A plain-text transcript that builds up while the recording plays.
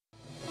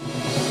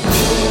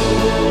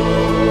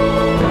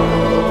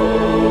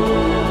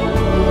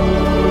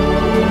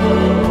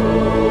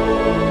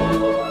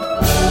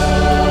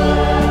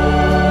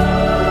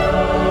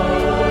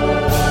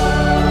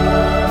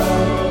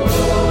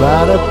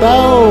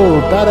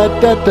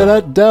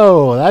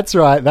Ba-da-da-da-da-do. That's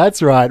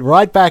right.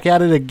 Right back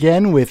at it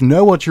again with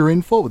Know What You're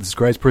In For with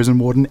Disgraced Prison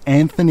Warden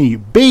Anthony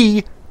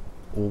B.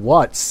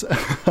 Watts.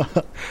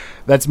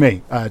 That's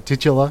me,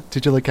 titular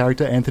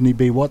character Anthony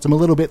B. Watts. I'm a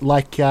little bit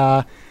like,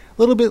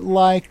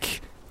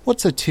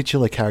 what's a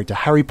titular character?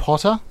 Harry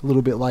Potter? A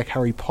little bit like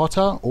Harry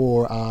Potter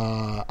or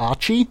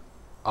Archie.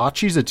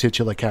 Archie's a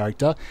titular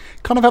character.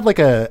 Kind of have like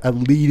a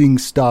leading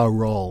star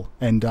role,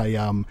 and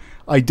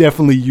I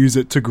definitely use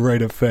it to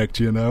great effect,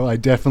 you know. I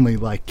definitely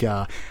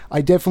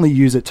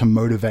use it to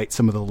motivate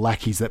some of the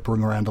lackeys that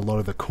bring around a lot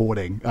of the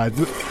courting.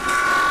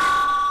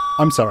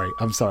 I'm sorry.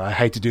 I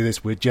hate to do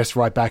this. We're just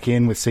right back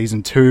in with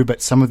season 2,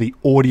 but some of the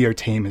audio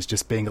team is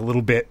just being a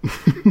little bit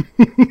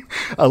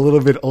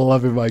all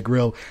up in my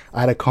grill.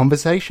 I had a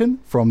conversation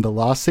from the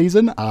last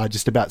season,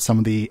 just about some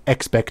of the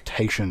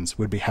expectations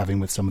we'd be having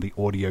with some of the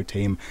audio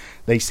team.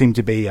 They seem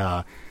to be,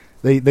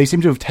 they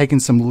seem to have taken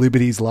some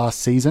liberties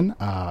last season.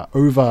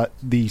 Over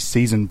the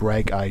season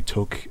break, I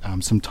took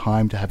some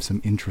time to have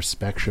some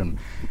introspection.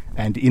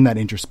 And in that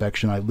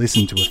introspection, I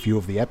listened to a few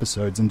of the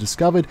episodes and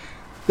discovered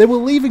they were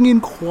leaving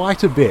in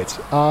quite a bit.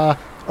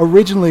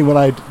 Originally, when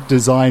I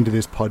designed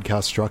this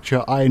podcast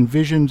structure, I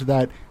envisioned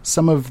that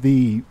some of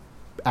the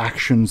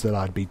actions that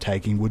I'd be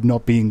taking would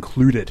not be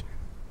included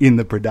in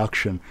the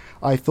production.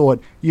 I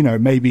thought, you know,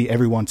 maybe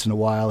every once in a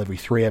while, every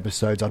 3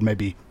 episodes, I'd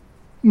maybe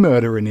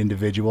murder an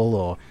individual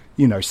or,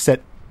 you know,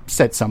 set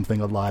something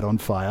alight on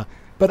fire.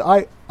 But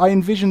I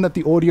envisioned that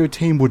the audio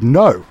team would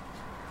know.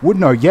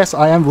 Yes,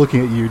 I am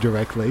looking at you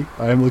directly.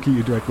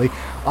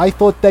 I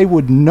thought they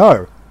would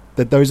know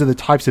that those are the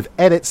types of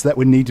edits that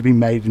would need to be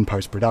made in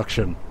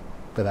post-production.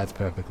 But that's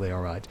perfectly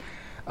all right.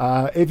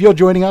 If you're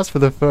joining us for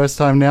the first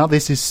time now,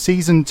 this is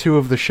season 2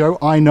 of the show.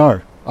 I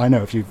know.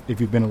 If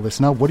you've been a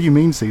listener, what do you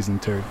mean season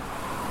 2?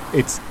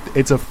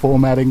 It's a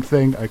formatting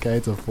thing. Okay,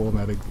 it's a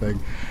formatting thing.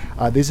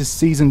 This is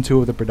season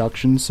 2 of the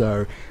production,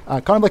 so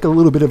kind of like a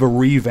little bit of a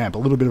revamp, a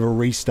little bit of a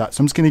restart.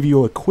 So I'm just going to give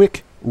you a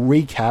quick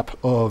recap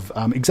of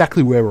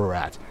exactly where we're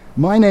at.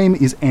 My name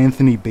is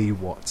Anthony B.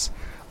 Watts.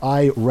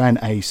 I ran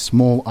a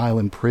small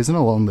island prison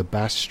along the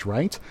Bass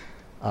Strait,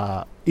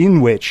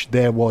 in which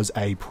there was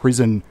a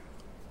prison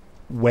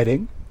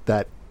wedding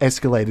that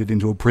escalated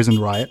into a prison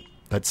riot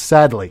that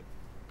sadly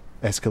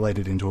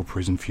escalated into a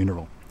prison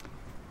funeral.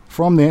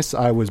 From this,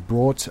 I was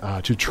brought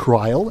to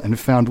trial and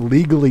found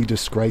legally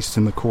disgraced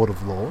in the court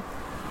of law.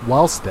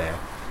 Whilst there,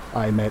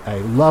 I met a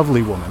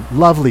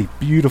lovely,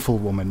 beautiful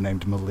woman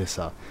named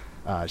Melissa.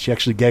 She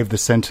actually gave the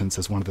sentence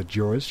as one of the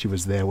jurors. She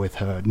was there with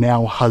her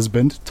now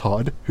husband,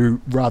 Todd, who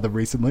rather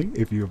recently,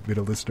 if you've been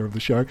a listener of the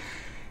show,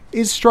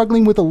 is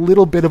struggling with a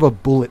little bit of a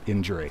bullet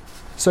injury.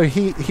 So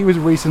he was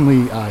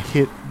recently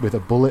hit with a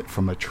bullet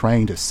from a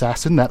trained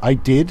assassin that I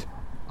did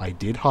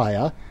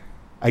hire.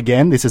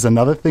 Again, this is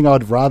another thing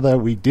I'd rather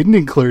we didn't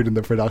include in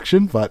the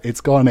production, but it's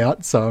gone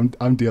out, so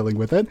I'm dealing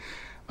with it.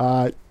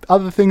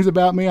 Other things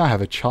about me, I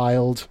have a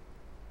child.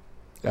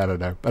 I don't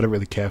know. I don't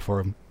really care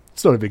for him.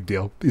 It's not a big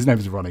deal. His name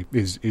is Ronnie.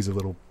 He's a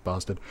little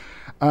bastard.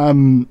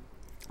 And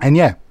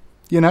yeah,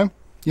 you know,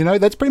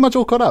 that's pretty much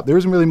all caught up. There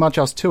isn't really much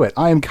else to it.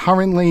 I am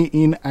currently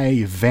in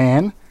a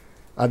van.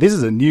 This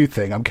is a new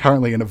thing. I'm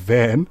currently in a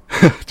van,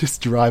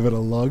 just driving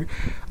along.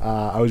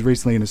 I was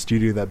recently in a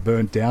studio that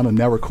burnt down. I'm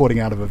now recording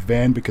out of a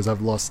van because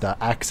I've lost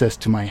access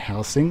to my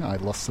housing. I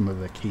lost some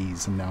of the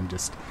keys, and now I'm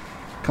just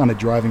kind of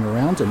driving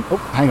around. And oh,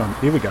 hang on.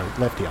 Here we go.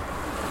 Left here.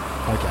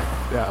 Okay.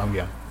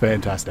 Yeah.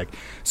 Fantastic.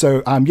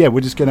 So,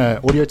 we're just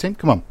gonna audio team.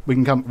 Come on, we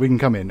can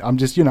come in. I'm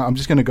just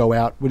gonna go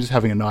out. We're just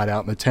having a night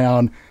out in the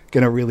town.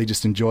 Gonna really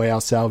just enjoy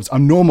ourselves.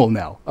 I'm normal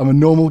now. I'm a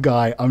normal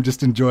guy. I'm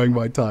just enjoying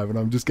my time, and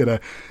I'm just gonna,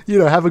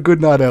 have a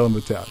good night out in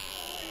the town.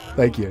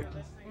 Thank you.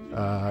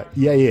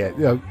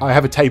 Yeah. I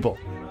have a table.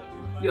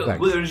 Yeah,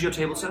 where is your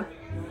table, sir?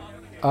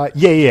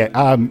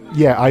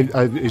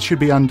 It should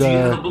be under. Do you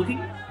have a booking?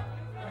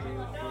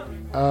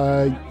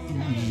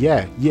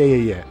 Yeah.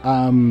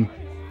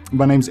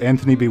 My name's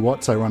Anthony B.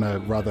 Watts. I run a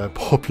rather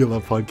popular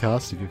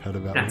podcast, if you've heard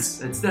about it.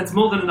 That's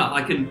more than enough.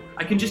 I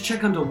can just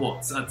check under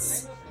Watts.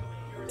 That's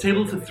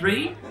table for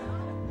 3?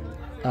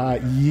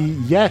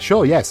 Yeah,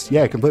 sure, yes.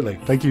 Yeah, completely.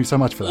 Thank you so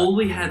much for that. All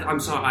we had, I'm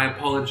sorry, I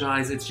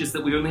apologize. It's just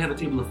that we only have a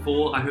table of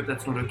 4. I hope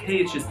that's not okay.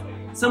 It's just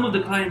some of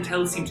the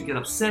clientele seem to get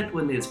upset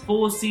when there's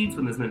 4 seats,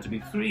 when there's meant to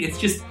be 3.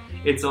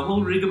 It's a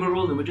whole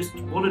rigmarole, and we just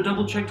want to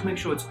double check to make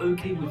sure it's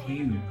okay with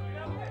you.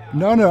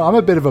 No, I'm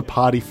a bit of a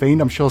party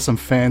fiend. I'm sure some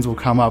fans will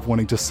come up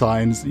wanting to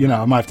sign,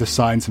 I might have to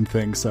sign some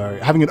things, so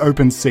having an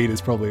open seat is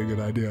probably a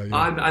good idea. Yeah.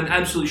 I'm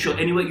absolutely sure.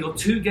 Anyway, your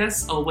 2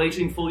 guests are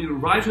waiting for you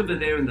right over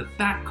there in the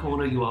back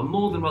corner. You are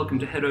more than welcome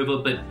to head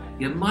over, but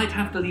you might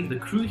have to leave the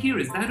crew here.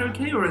 Is that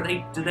okay, or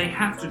do they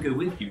have to go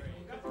with you?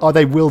 Oh,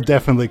 they will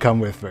definitely come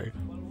with me.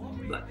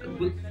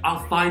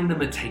 I'll find them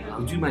a table.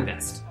 I'll do my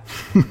best.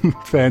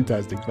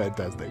 Fantastic.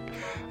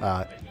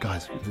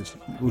 Guys,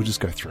 we'll just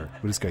go through.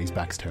 We'll just go, his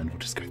back's turned. We'll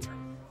just go through.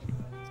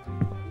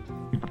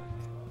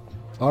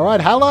 All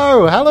right,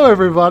 hello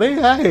everybody.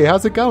 Hey,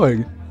 how's it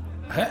going?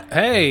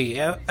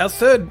 Hey, our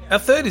third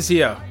is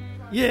here.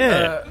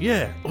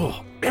 Yeah.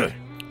 Oh,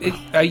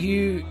 Are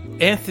you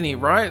Anthony,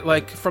 right?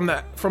 Like from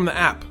the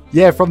app?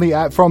 Yeah, from the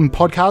app, from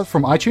podcast,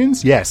 from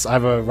iTunes. Yes, I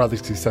have a rather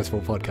successful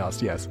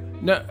podcast. Yes.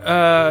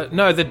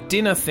 No, the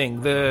dinner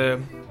thing.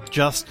 The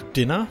Just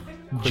Dinner.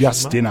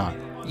 Just Dinner.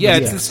 Yeah,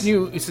 Yes.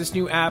 it's this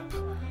new app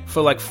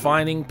for like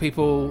finding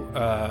people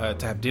to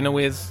have dinner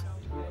with.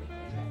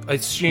 I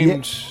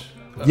assumed.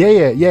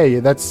 Yeah.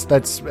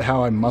 That's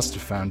how I must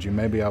have found you.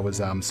 Maybe I was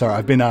sorry.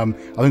 I've been going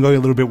a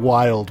little bit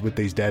wild with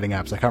these dating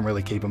apps. I can't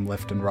really keep them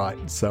left and right.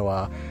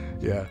 So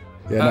yeah.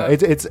 No,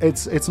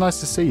 it's nice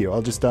to see you.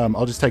 I'll just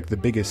take the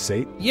biggest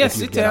seat. Yeah, if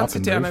you sit get down. up Sit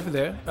and down move. over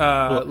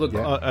there. Look.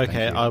 Yeah. Okay,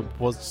 Thank you. I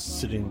was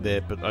sitting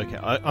there, but okay,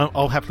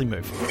 I'll happily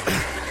move.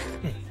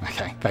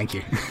 Okay, thank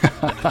you.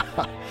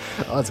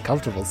 Oh, it's a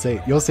comfortable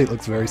seat. Your seat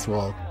looks very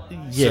small.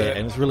 Yeah, So-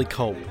 and it's really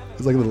cold.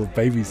 It's like a little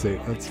baby seat.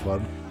 That's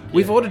fun.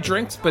 We've ordered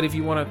drinks, but if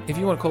you want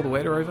to call the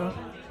waiter over.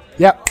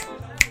 Yep.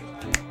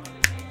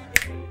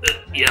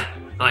 Yeah.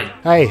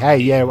 Hi. Hey,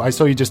 yeah, I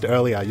saw you just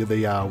earlier. You're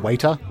the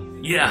waiter.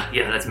 Yeah,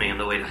 that's me. I'm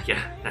the waiter.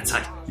 Yeah, that's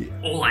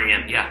all I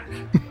am. Yeah.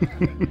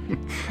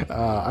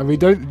 I mean,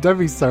 don't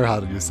be so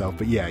hard on yourself.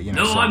 But yeah, you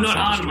know. No, so- I'm not so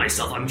hard just- on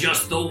myself. I'm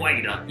just the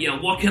waiter. Yeah.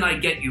 What can I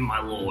get you,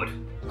 my lord?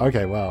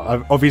 Okay,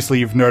 well, obviously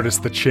you've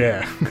noticed the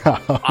chair.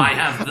 I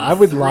have the I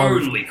would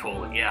throne. love- We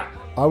call it. Yeah.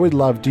 I would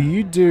love. Do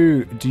you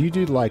do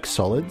like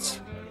solids?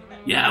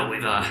 Yeah.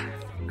 We've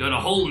got a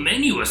whole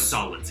menu of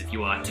solids. If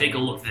you take a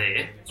look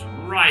there, it's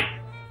right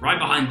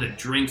behind the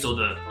drinks, or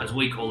the, as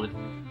we call it,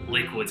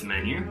 liquids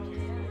menu.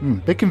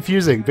 Bit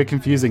confusing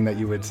that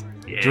you would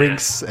Yeah.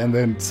 drinks and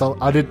then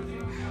I did.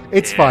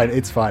 It's fine.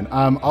 It's fine.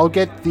 I'll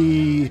get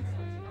the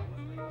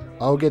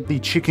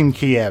chicken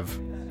Kiev.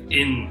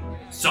 In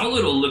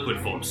solid or liquid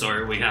form?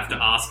 Sorry, we have to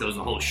ask. There was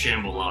a whole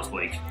shamble last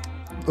week.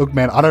 Look,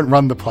 man, I don't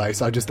run the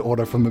place. I just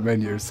order from the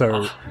menu.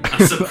 So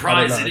A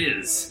surprise I don't it know.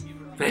 is.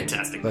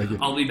 Fantastic. Thank you.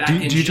 I'll be back Do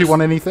in you two just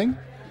want anything?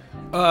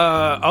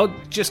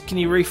 Can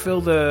you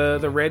refill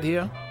the red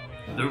here?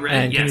 the red.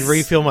 And yes. can you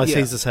refill my Yeah.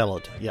 Caesar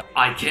salad? Yeah.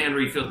 I can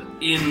refill it.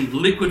 In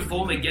liquid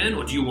form again,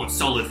 or do you want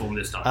solid form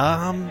this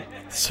time?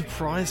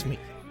 Surprise me.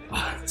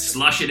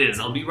 Slush it is.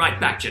 I'll be right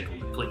back,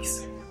 gentlemen,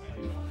 please.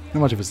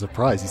 Not much of a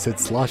surprise. He said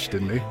slush,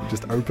 didn't he?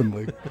 Just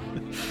openly.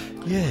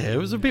 Yeah, it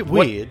was a bit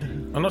weird.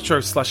 I'm not sure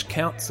if slush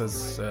counts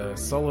as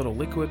solid or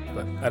liquid,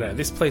 but I don't know.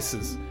 This place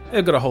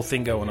they've got a whole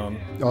thing going on.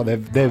 Oh,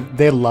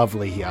 they're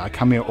lovely here. I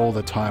come here all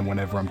the time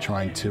whenever I'm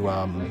trying to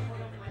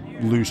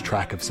lose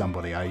track of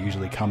somebody. I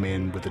usually come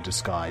in with a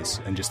disguise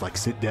and just like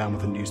sit down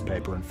with a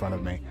newspaper in front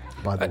of me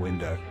by the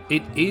window.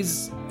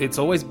 It's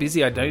always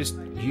busy. I noticed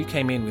you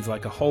came in with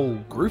like a whole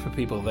group of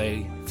people. Are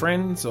they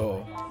friends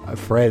or?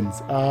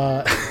 Friends.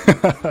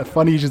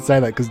 Funny you should say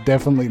that, because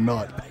definitely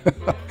not.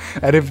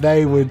 And if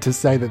they were to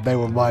say that they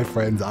were my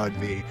friends, I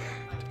would be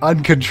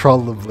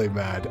uncontrollably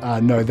mad.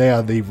 No, they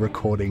are the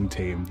recording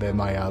team. They're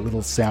my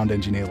little sound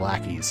engineer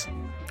lackeys.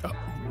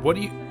 What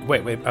do you?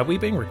 Wait. Are we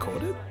being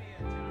recorded?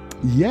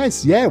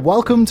 Yes, yeah.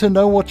 Welcome to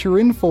Know What You're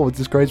In For with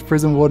disgraced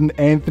prison warden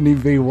Anthony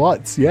V.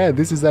 Watts. Yeah,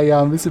 this is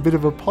a bit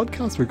of a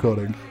podcast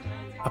recording.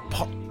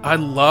 I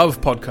love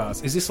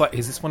podcasts. Is this like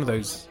one of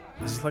those?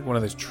 Is this like one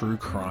of those true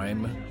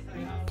crime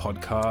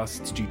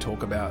podcasts? Do you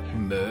talk about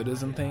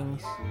murders and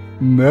things?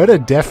 Murder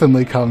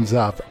definitely comes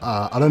up.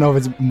 I don't know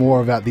if it's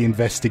more about the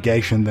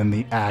investigation than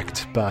the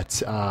act,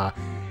 but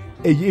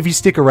if you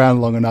stick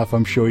around long enough,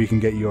 I'm sure you can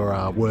get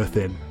your worth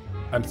in.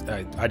 I'm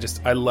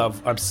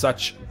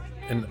such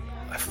an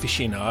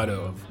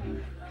aficionado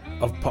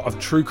of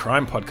true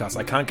crime podcasts.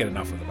 I can't get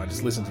enough of them. I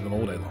just listen to them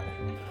all day long.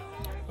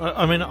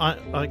 I mean,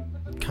 I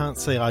can't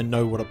say I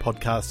know what a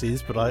podcast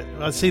is, but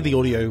I see the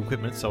audio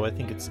equipment, so I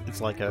think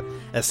it's like a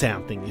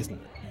sound thing, isn't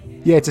it?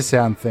 Yeah, it's a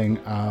sound thing.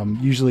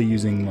 Usually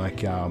using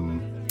like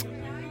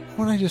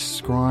what would I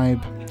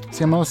describe?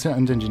 See, I'm not a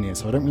sound engineer,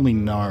 so I don't really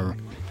know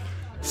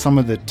some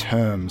of the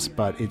terms,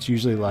 but it's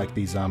usually like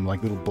these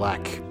like little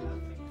black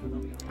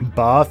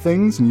bar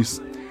things, and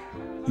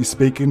you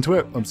speak into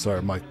it. I'm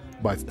sorry, my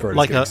throat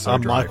Like is getting so a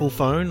dry.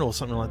 microphone or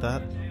something like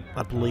that,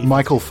 I believe.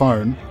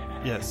 Microphone.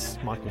 Yes,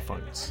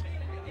 microphones.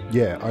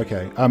 Yeah,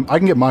 okay. I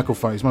can get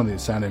Microphone. He's one of the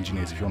sound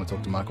engineers if you want to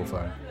talk to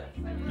Microphone.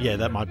 Yeah,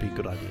 that might be a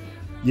good idea.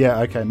 Yeah,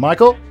 okay.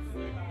 Michael?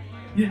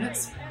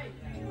 Yes.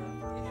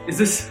 Is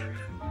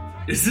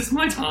this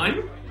my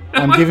time?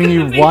 I'm giving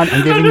you one.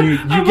 I'm giving you.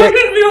 Am I going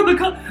to be on the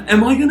call?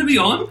 Am I going to be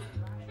on?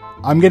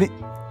 I'm getting.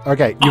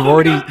 Okay, you've Oh,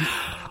 already. God.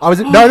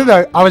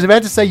 No. I was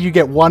about to say you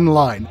get one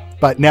line,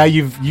 but now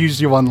you've used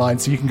your one line,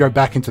 so you can go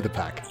back into the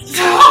pack.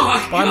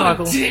 Oh, Bye, God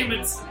Michael. damn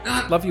it.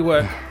 Love your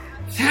work.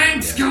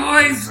 Thanks,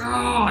 guys.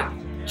 Oh,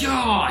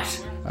 God.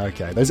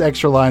 Okay, those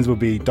extra lines will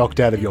be docked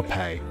out of your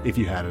pay if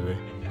you had it.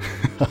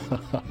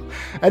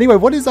 Anyway,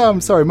 what is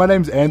sorry, my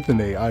name's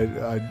Anthony.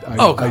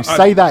 I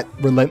say that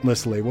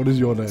relentlessly. What is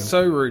your name?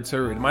 So rude.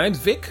 My name's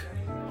Vic.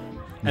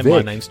 And Vic.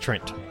 my name's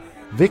Trent.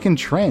 Vic and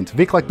Trent.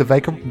 Vic like the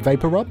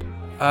vapor rub?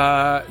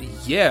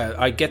 Yeah,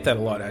 I get that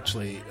a lot,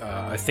 actually.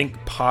 I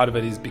think part of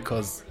it is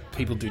because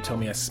people do tell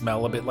me I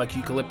smell a bit like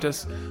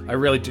eucalyptus. I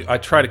really do. I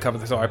try to cover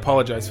this, so I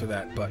apologize for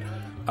that, but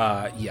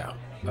yeah.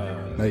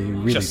 No, you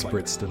really Just like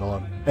spritzed it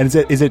on. And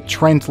is it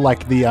Trent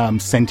like the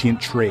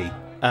sentient tree?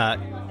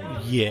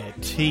 Yeah,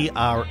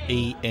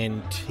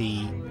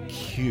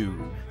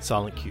 TRENTQ,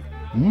 silent Q.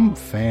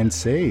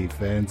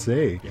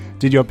 Fancy.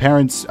 Did your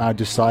parents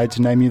decide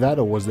to name you that,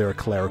 or was there a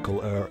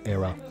clerical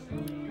error?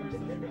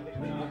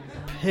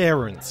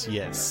 Parents,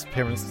 yes.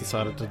 Parents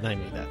decided to name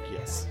me that,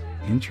 yes.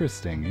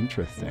 Interesting.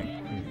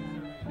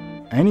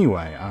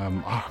 Anyway,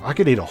 I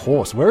could eat a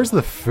horse. Where is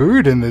the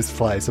food in this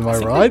place? Am I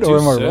right, or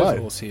am I right?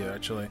 Horse here,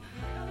 actually.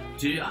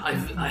 I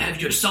have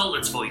your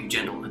solids for you,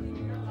 gentlemen.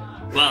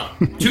 Well,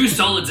 2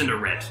 solids and a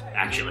red,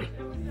 actually.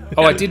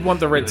 Oh, I did want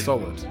the red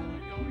solid.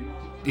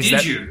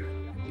 Did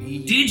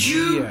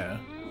you? Yeah.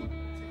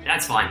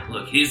 That's fine.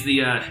 Look, here's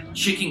the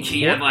chicken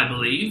Kiev, I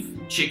believe.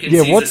 Chicken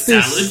Yeah, Caesar what's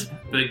salad. this?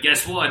 But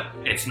guess what?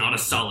 It's not a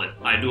solid.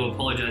 I do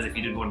apologize if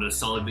you did want it a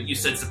solid, but you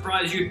said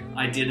surprise you.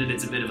 I did it.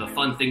 It's a bit of a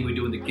fun thing we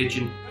do in the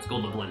kitchen. It's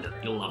called the blender.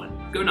 You'll love it.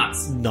 Go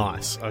nuts.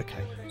 Nice,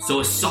 okay. So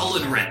a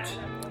solid red.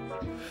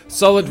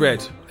 Solid red.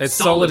 As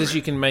solid Solid as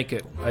you can make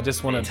it. I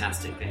just want to...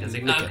 Fantastic.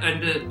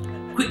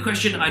 And quick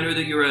question. I know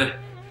that you're a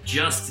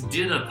just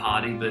dinner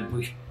party, but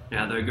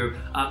now there we go.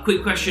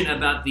 Quick question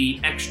about the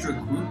extra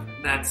group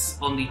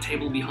that's on the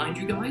table behind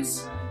you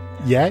guys.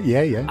 Yeah.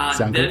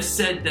 Sound They've good?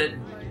 said that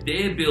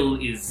their bill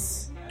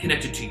is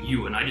connected to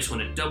you, and I just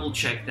want to double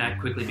check that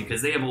quickly because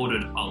they have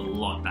ordered a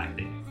lot back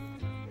there.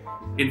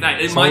 In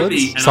fact, it might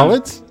be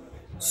Solids?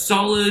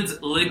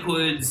 solids,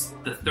 liquids.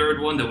 The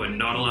third one that we're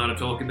not allowed to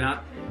talk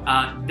about.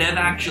 They've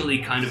actually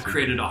kind of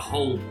created a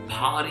whole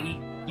party.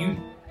 I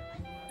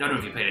don't know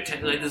if you paid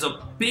attention. Like, there's a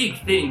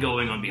big thing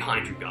going on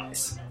behind you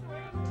guys,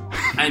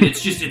 and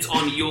it's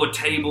on your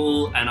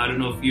table. And I don't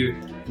know if you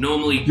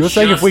normally. You're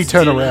saying if we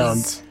turn dinners-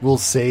 around, we'll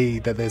see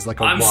that there's like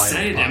a I'm wild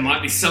saying there party.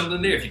 might be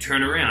something there if you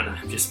turn around.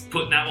 I'm just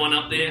putting that one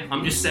up there.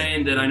 I'm just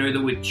saying that I know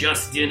that with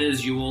just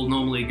dinners, you all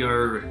normally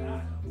go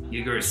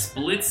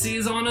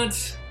splitsies on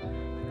it.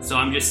 So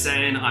I'm just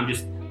saying, I'm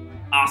just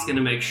asking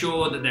to make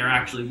sure that they're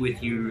actually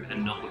with you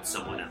and not with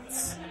someone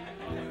else.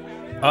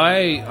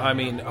 My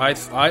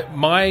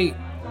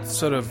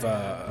sort of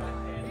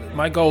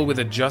my goal with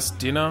a just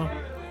dinner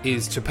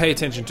is to pay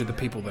attention to the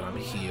people that I'm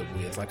here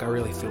with. Like, I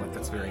really feel like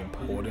that's very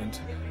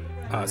important.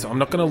 So I'm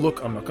not going to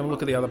look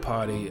at the other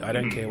party. I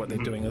don't care what they're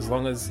doing as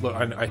long as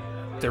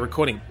they're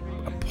recording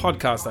a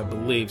podcast, I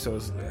believe. So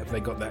have they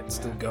got that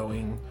still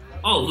going?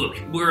 Oh, look,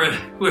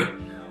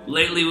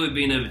 lately we've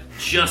been a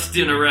just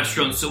dinner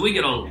restaurant, so we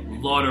get a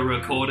lot of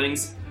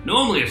recordings.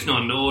 Normally it's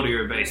not an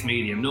audio-based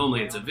medium.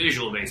 Normally it's a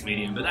visual-based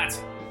medium, but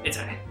it's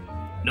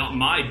not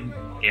my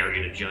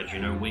area to judge,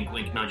 wink,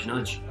 wink, nudge,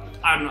 nudge.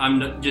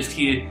 I'm just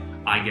here.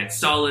 I get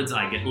solids,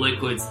 I get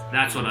liquids.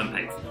 That's what I'm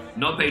paid for.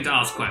 Not paid to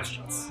ask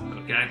questions,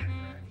 okay?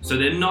 So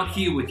they're not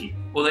here with you.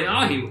 Or they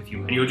are here with you,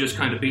 and you're just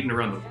kind of beating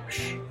around the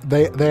bush.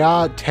 They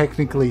are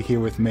technically here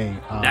with me.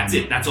 That's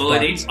it. That's all I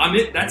need. I'm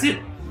it. That's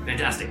it.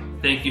 Fantastic.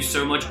 Thank you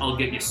so much. I'll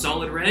get you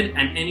solid red.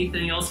 And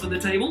anything else for the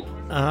table?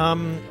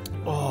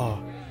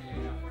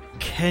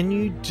 Can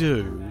you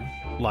do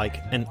like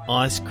an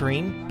ice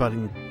cream but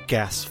in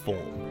gas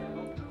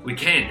form? We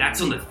can.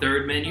 That's on the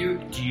third menu.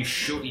 You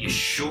sure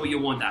you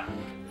want that one?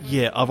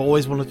 Yeah, I've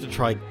always wanted to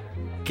try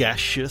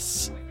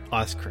gaseous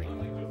ice cream.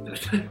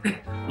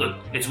 Look,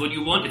 it's what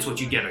you want. It's what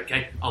you get.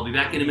 Okay. I'll be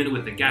back in a minute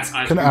with the gas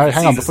ice Can cream. I, for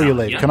hang on Caesar before you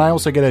salad, leave? yeah? Can I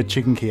also get a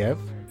chicken Kiev?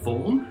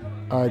 Form?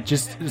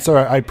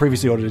 Sorry, I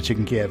previously ordered a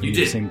chicken Kiev, and You you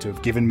did. seem to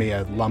have given me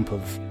a lump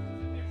of.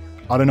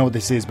 I don't know what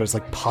this is, but it's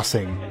like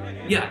pussing.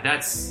 Yeah,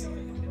 it's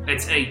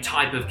a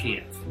type of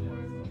Kiev.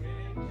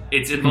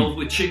 It's involved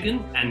with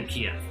chicken and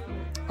Kiev.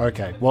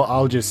 Okay, well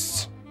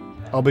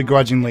I'll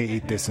begrudgingly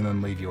eat this and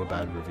then leave you a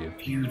bad review.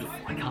 Beautiful.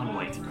 I can't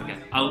wait. Okay.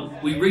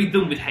 We read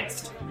them with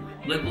haste.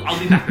 I'll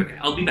be back. Okay.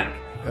 I'll be back.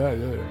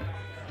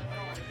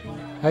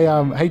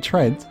 Hey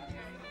Trent.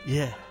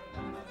 Yeah.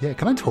 Yeah,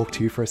 can I talk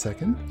to you for a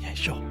second? Yeah,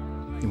 sure.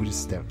 And we'll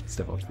just step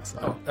off to the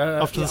side.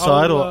 Off to the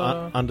side or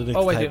underneath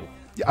the table?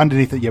 Yeah,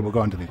 underneath it, yeah, we'll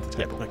go underneath the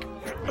Yeah, table. okay.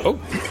 Oh,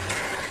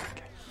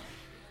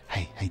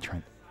 Hey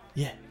Trent.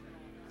 Yeah.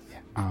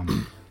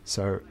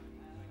 So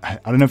I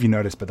don't know if you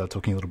noticed, but they're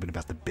talking a little bit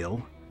about the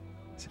bill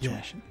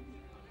situation.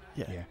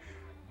 Yeah.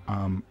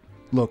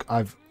 Look,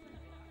 I've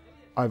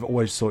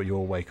always thought you were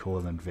way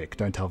cooler than Vic.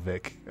 Don't tell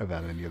Vic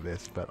about any of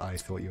this, but I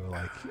thought you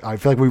were I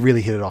feel like we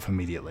really hit it off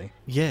immediately.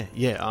 Yeah.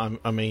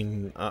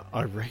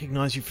 I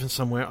recognise you from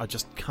somewhere. I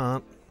just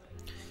can't.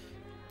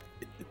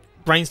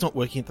 Brain's not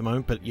working at the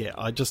moment, but yeah,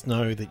 I just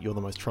know that you're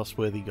the most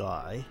trustworthy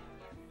guy.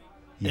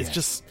 Yeah.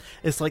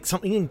 It's like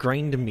something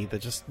ingrained in me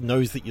that just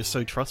knows that you're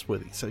so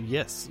trustworthy. So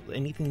yes,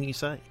 anything you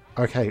say.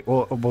 Okay,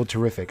 well,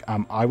 terrific.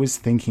 I was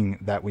thinking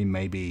that we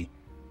maybe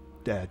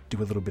do a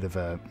little bit of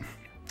a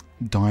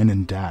dine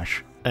and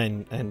dash.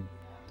 And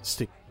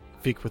stick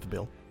Vic with the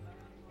bill.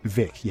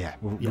 Vic, yeah.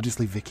 We'll just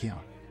leave Vic here.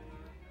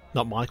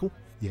 Not Michael?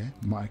 Yeah,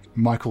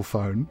 Michael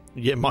phone.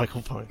 Yeah,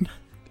 Michael phone.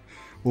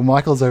 Well,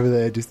 Michael's over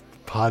there just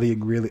partying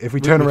really. If we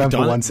turn around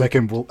for 1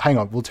 second, we'll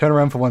turn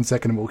around for 1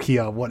 second and we'll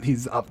hear what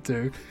he's up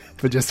to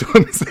for just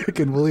 1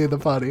 second. We'll hear the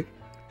party.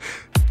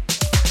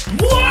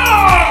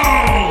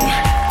 Whoa!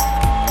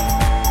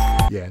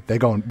 Yeah, they're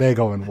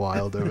going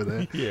wild over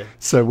there. Yeah.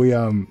 So we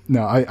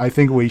no, I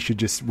think we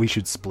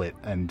should split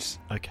and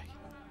Okay.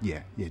 yeah,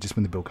 just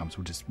when the bill comes,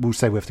 we'll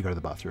say we have to go to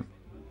the bathroom.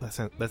 That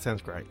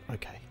sounds great.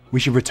 Okay. We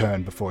should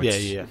return before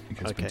it's Yeah.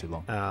 because it's been too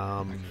long.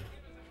 You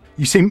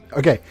You seem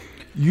okay.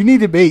 You need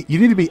to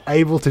be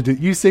able to do.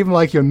 You seem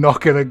like you're not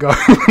gonna go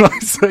when I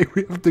say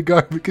we have to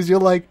go because you're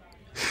like,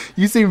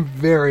 you seem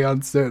very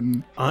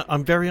uncertain.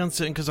 I'm very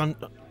uncertain because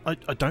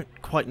I don't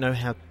quite know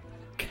how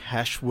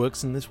cash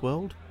works in this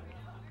world.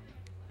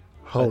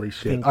 Holy I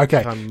shit! think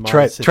Okay, I might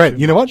have said Trent.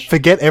 too You know what? much.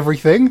 Forget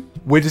everything.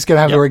 We're just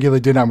gonna have Yep. a regular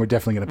dinner, and we're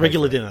definitely gonna pay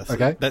Regular for it. dinner.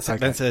 Okay, That sounds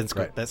good.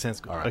 Great. That sounds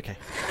good. All right. Okay.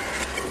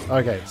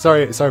 Okay,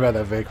 sorry about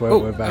that, Vic.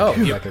 We're back. Oh,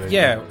 back at it.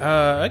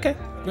 yeah. Okay.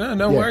 No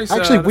Yeah. worries.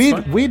 Actually,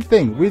 that's fine. weird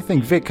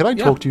thing. Vic, could I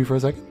talk to you for a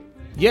second?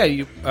 Yeah,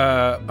 you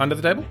under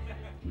the table?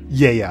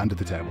 Yeah, under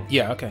the table.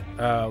 Yeah, okay.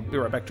 Be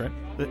right back, Trent.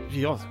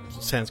 Yeah,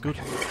 sounds good.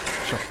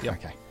 Sure. Yeah.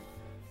 Okay.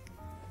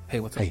 Hey,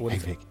 what's up? Hey, What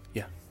is Vic. it?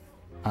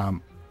 Yeah.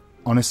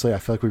 Honestly, I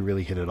feel like we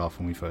really hit it off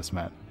when we first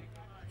met.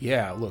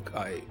 Yeah, look,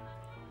 I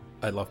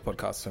love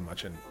podcasts so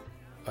much, and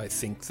I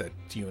think that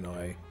you and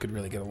I could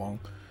really get along.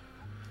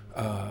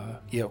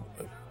 Yeah,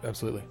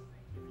 absolutely.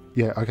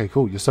 Yeah. Okay.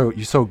 Cool. You're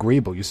so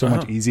agreeable. You're so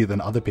much easier than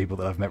other people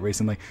that I've met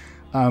recently.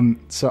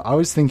 So I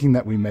was thinking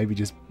that we maybe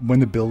just when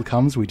the bill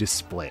comes, we just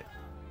split.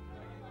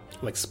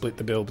 Like split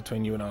the bill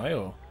between you and I,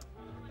 or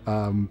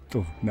Oh,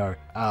 no.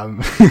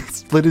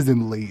 Split as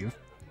in leave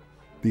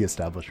the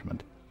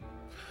establishment.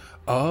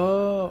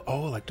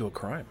 like do a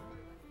crime.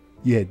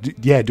 Yeah.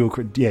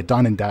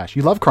 Dine and dash.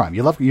 You love crime.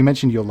 You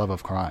mentioned your love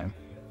of crime.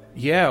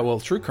 Yeah, well,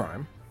 true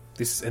crime.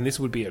 This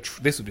would be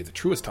the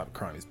truest type of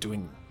crime is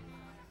doing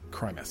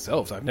crime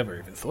ourselves. I've never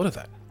even thought of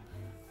that.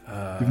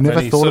 You've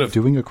never thought of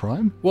doing a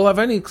crime? Well, I've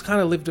only kind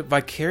of lived it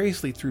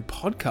vicariously through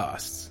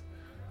podcasts.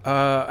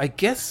 I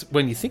guess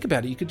when you think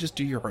about it, you could just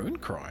do your own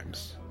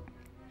crimes.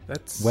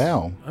 That's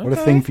Wow. What a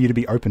okay. thing for you to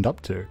be opened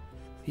up to.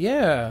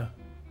 Yeah,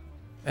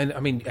 and I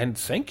mean, and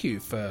thank you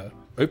for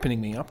opening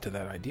me up to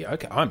that idea.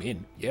 Okay, I'm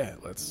in. Yeah,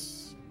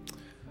 let's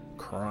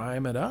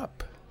crime it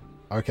up.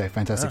 Okay,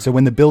 fantastic. So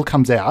when the bill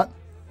comes out,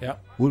 Yeah,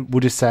 we'll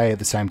just say at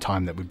the same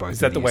time that we both is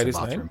that need the to use waiter's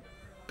bathroom. name?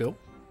 Bill.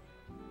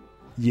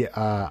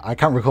 Yeah, I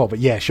can't recall, but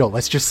yeah, sure.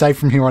 Let's just say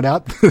from here on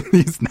out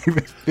his name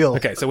is Bill.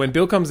 Okay, so when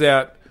Bill comes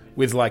out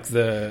with like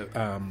the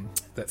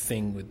that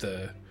thing with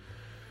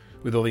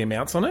all the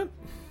amounts on it,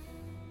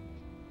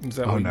 is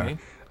that Oh, what you no.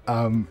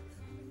 mean?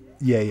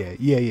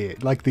 Yeah.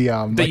 Like the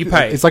That you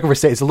pay. It's like a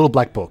receipt. It's a little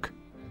black book.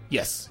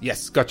 Yes,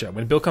 gotcha.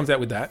 When Bill comes out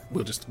with that,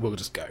 we'll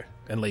just go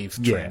and leave.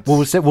 Yeah. Trent.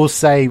 We'll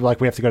say like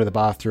we have to go to the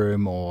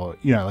bathroom or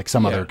like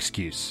some other Yeah.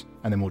 excuse,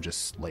 and then we'll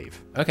just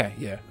leave. Okay,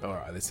 yeah, all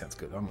right, this sounds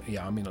good. I'm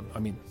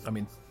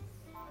in.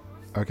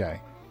 Okay.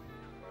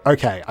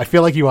 I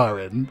feel like you are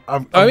in.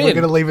 I'm we're in.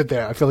 going to leave it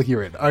there. I feel like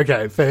you're in.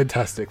 Okay,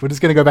 fantastic. We're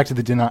just going to go back to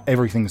the dinner.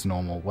 Everything's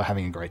normal. We're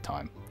having a great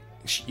time.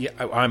 Yeah,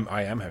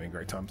 I am having a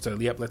great time. So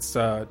yep, let's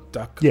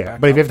duck. Yeah,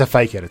 back but if up. you have to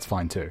fake it, it's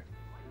fine too.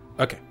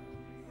 Okay.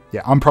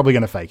 Yeah, I'm probably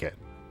going to fake it.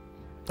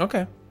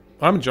 Okay.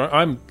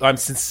 I'm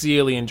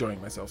sincerely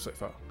enjoying myself so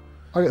far.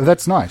 Okay,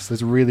 that's nice.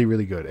 That's really,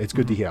 really good. It's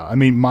good to hear. I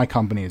mean, my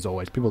company is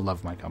always... People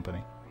love my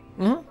company.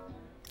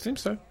 Seems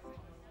so.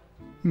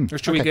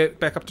 Should we get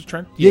back up to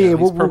Trent? Yeah, he's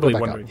we'll go probably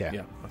back wondering.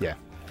 up. Yeah.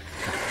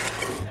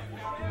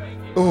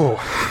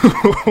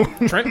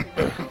 Trent.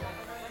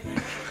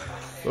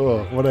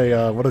 Oh, what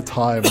a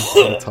time.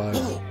 What a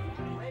time.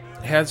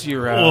 How's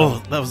your?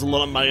 Oh, that was a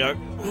lot of mayo.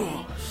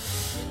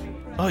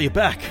 Oh, you're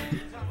back.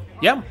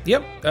 Yep.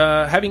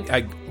 Having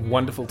a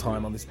wonderful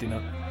time on this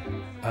dinner.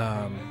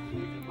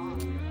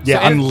 Yeah,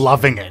 So- I'm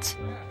loving it.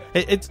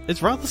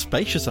 It's rather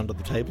spacious under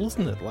the table,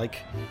 isn't it? Like,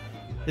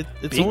 it's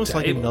Big almost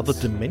like tables. another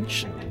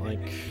dimension.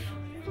 Like,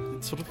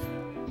 it's sort of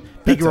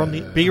bigger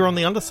on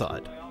the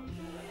underside.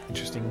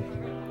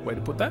 Interesting way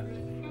to put that.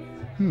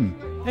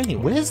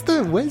 Anyway, Where's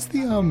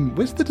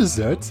the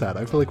desserts at?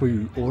 I feel like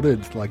we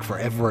ordered like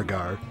forever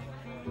ago.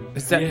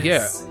 Is that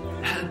Yes.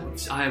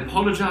 And I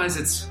apologize.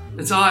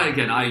 It's I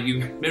again. You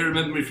may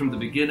remember me from the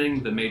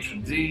beginning, the maitre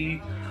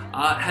d'.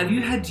 Have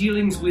you had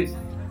dealings with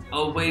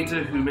a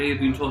waiter who may have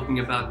been talking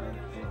about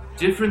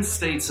different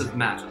states of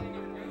matter?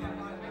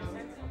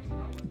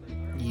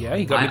 Yeah,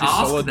 you got I me this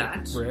asked solid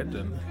that. bread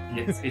and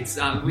Yes, it's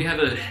we have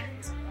a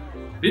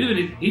bit of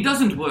it. He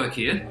doesn't work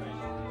here.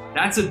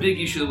 That's a big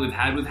issue that we've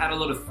had. We've had a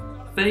lot of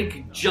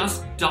fake,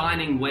 just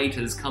dining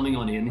waiters coming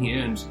on in here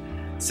and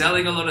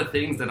selling a lot of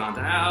things that aren't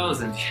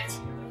ours, and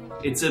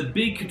it's a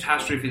big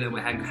catastrophe that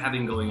we're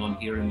having going on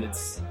here, and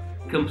it's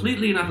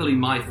completely and utterly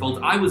my fault.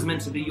 I was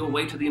meant to be your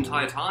waiter the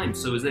entire time,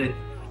 so is there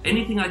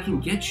anything I can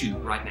get you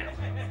right now?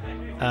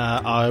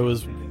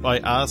 I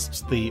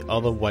asked the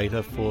other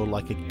waiter for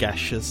like a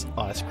gaseous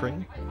ice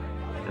cream.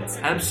 That's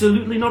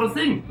absolutely not a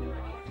thing.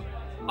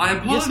 I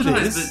Yes, it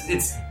apologize,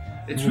 is.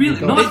 but it's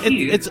really not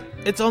here.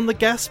 It's on the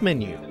gas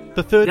menu,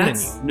 the third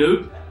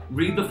No,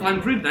 read the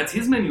fine print. That's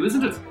his menu,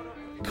 isn't it? menu.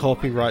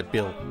 Copyright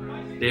Bill.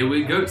 There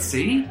we go.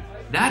 See?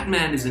 That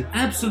man is an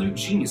absolute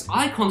genius.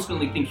 I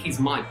constantly think he's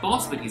my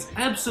boss, but he's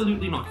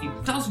absolutely not. He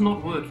does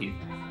not work here.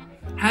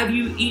 Have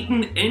you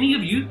eaten, any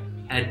of you,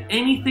 had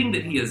anything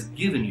that he has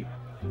given you?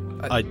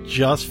 I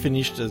just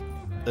finished a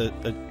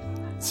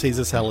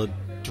Caesar salad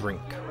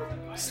drink.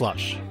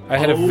 Slush. I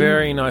had a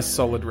very nice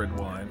solid red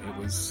wine.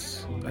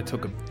 I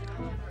took a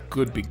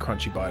good big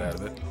crunchy bite out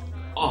of it.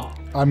 Oh,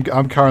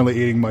 I'm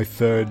currently eating my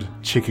third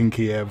chicken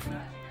Kiev.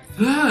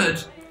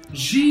 third?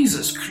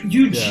 Jesus,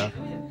 you Yeah.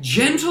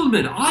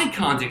 gentlemen, I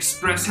can't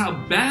express how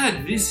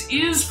bad this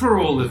is for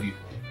all of you.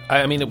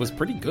 I mean, it was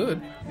pretty good.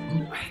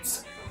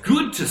 It's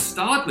good to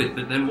start with,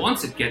 but then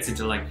once it gets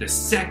into like the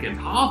second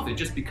half, it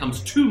just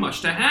becomes too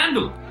much to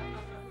handle.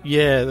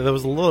 Yeah, there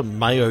was a lot of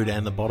mayo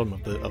down the bottom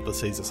of the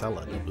Caesar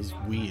salad. It was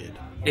weird.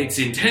 It's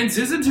intense,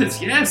 isn't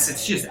it? Yes,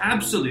 it's just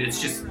absolute.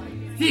 It's just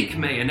thick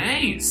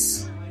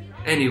mayonnaise.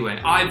 Anyway,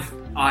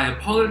 I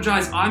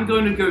apologize. I'm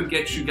going to go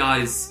get you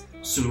guys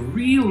some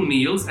real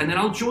meals, and then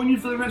I'll join you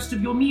for the rest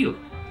of your meal.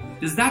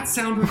 Does that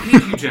sound okay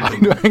to you,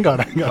 gentlemen? hang on.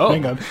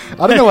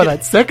 I don't know why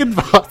that second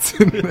part's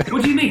in there.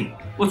 What do you mean?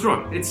 What's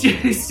wrong? It's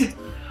just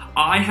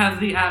I have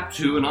the app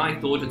too, and I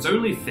thought it's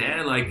only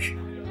fair. Like,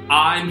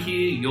 I'm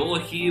here, you're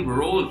here,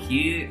 we're all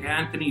here.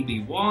 Anthony B.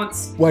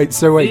 Watts. Wait,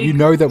 you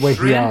know that we're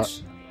here.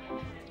 Trent.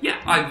 Yeah,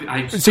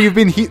 I So you've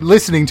been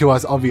listening to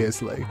us,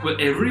 obviously. Well,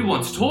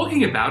 everyone's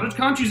talking about it.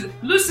 Can't you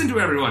listen to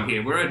everyone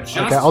here? We're at just...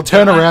 Okay, I'll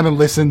turn around and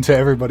listen to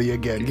everybody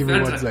again. Give me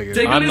 1 Fantastic. second.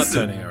 Take a I'm not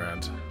listen. turning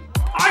around.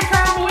 I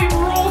can't believe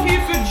we're all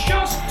here for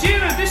just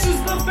dinner. This is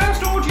the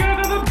best orgy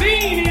I've ever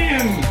been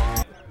in.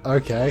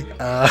 Okay.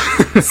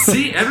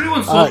 See,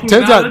 everyone's talking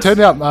about it. Turns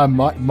out,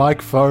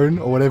 Mike Phone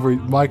or whatever,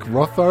 Mike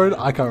Rothphone.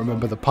 I can't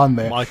remember the pun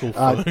there. Michael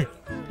Phone.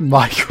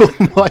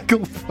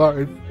 Michael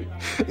Phone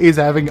is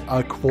having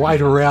a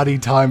quite rowdy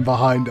time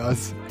behind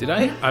us. Did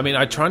I? I mean,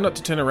 I try not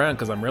to turn around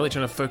because I'm really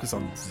trying to focus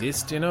on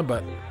this dinner,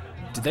 but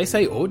did they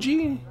say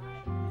orgy?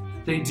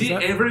 They did.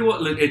 Everyone,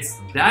 look, it's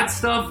that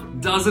stuff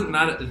doesn't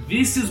matter.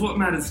 This is what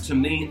matters to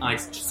me. I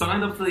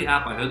signed up for the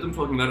app. I heard them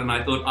talking about it, and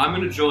I thought I'm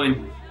going to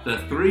join the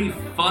 3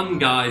 fun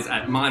guys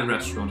at my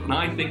restaurant. And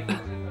I think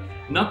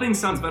nothing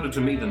sounds better to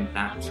me than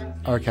that.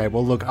 Okay,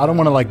 well, look, I don't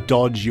want to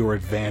dodge your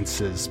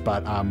advances,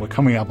 but we're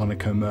coming up on a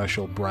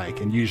commercial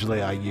break, and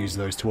usually I use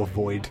those to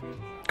avoid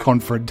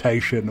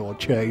confrontation or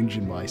change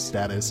in my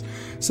status.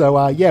 So,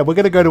 we're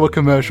going to go to a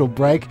commercial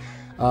break.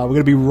 We're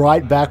going to be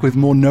right back with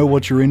more Know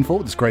What You're In For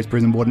with Disgraced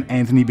Prison Warden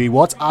Anthony B.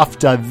 Watts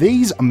after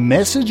these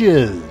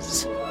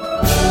messages.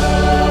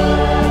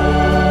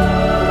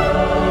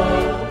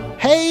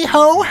 Hey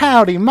ho,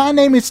 howdy, my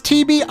name is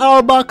TB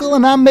Arbuckle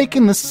and I'm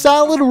making the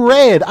solid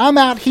red. I'm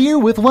out here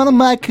with one of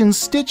my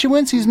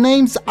constituents. His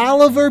name's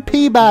Oliver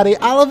Peabody.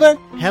 Oliver?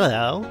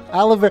 Hello.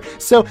 Oliver.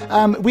 So,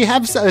 we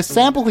have a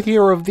sample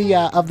here of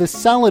the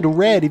solid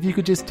red. If you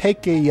could just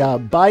take a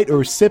bite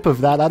or sip of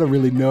that, I don't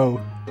really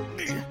know.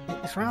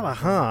 It's rather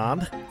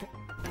hard.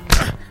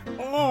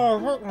 Oh,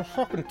 what the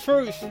fucking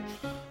truth.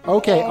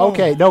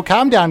 Okay. No,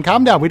 calm down.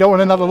 We don't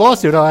want another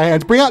lawsuit on our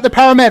hands. Bring out the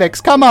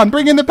paramedics. Come on,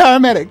 bring in the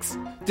paramedics.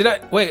 Did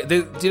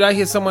I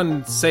hear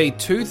someone say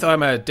tooth?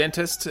 I'm a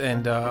dentist,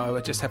 and I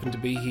just happened to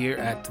be here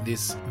at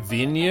this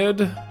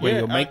vineyard where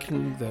you're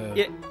making the.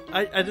 Yeah,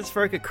 I just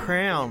broke a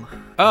crown.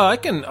 Oh, I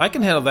can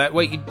handle that.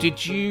 Wait,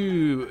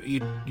 you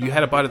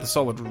had a bite of the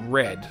solid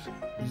red?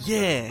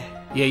 Yeah.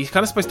 Yeah, you're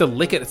kind of supposed to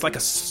lick it. It's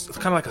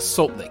kind of like a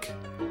salt lick.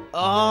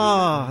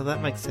 Oh,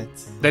 that makes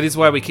sense. That is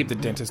why we keep the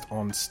dentist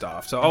on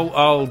staff. So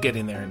I'll get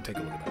in there and take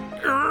a look at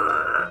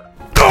that.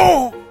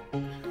 Oh!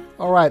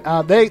 All right,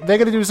 they're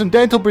going to do some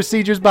dental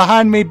procedures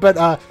behind me,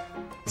 but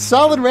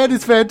Solid Red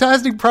is a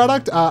fantastic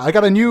product. I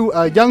got a new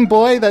young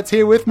boy that's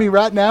here with me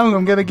right now, who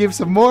I'm going to give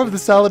some more of the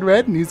Solid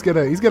Red, and he's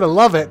gonna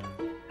love it.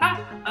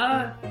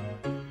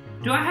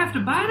 Do I have to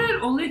bite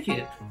it or lick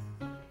it?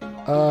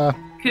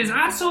 Because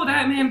I saw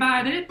that man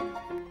bite it,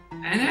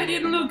 and that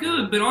didn't look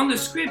good, but on the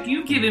script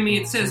you've given me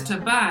it says to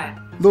bite.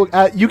 Look,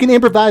 you can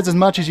improvise as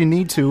much as you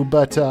need to,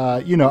 but,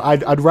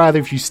 I'd rather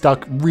if you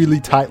stuck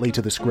really tightly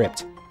to the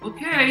script.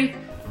 Okay.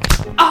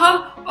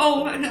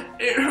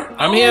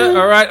 I'm here.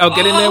 All right, I'll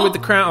get in there with the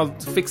crown. I'll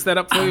fix that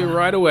up for you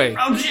right away.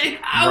 Right here.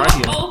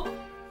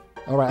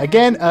 All right,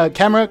 again,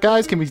 camera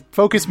guys, can we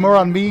focus more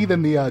on me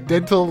than the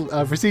dental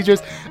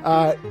procedures?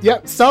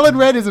 Solid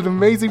Red is an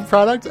amazing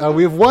product.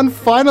 We have one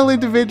final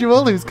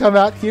individual who's come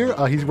out here.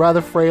 He's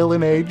rather frail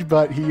in age,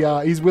 but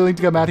he's willing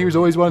to come out here. He's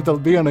always wanted to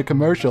be on a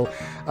commercial.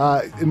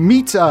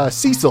 Meet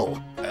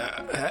Cecil.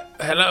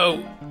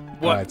 Hello.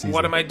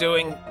 What am I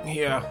doing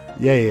here?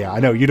 Yeah. I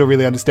know you don't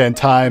really understand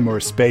time or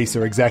space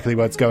or exactly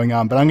what's going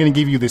on, but I'm going to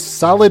give you this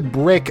solid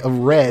brick of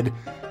red,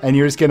 and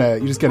you're just gonna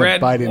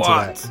red bite into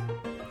what? that.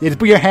 Yeah, just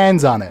put your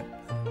hands on it.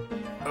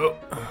 Oh.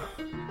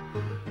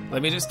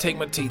 Let me just take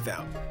my teeth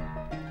out.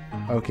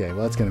 Okay,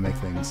 well that's going to make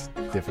things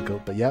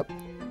difficult, but yep.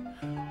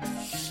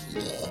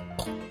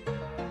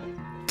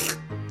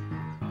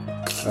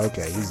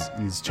 Okay,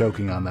 he's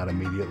choking on that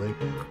immediately.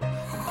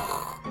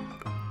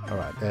 All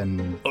right,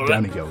 and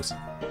down he goes.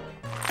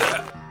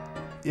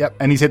 Yep,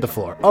 and he's hit the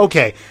floor.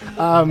 Okay,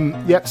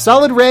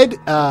 Solid Red.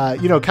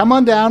 Come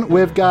on down.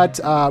 We've got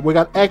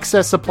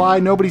excess supply.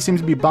 Nobody seems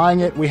to be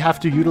buying it. We have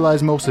to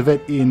utilize most of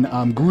it in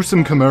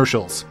gruesome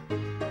commercials.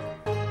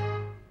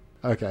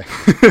 Okay.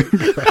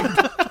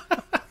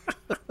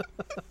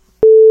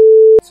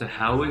 So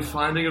how are we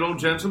finding it, old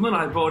gentlemen?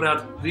 I brought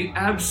out the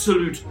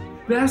absolute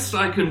best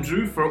I can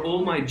do for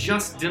all my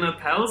Just Dinner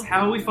pals.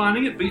 How are we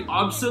finding it? Be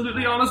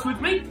absolutely honest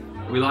with me.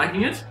 Are we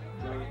liking it?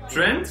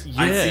 Trent?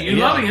 I see you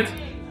loving it.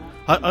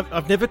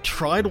 I've never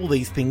tried all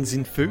these things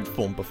in food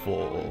form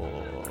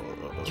before.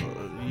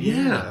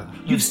 Yeah.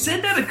 You've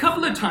said that a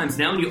couple of times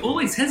now, and you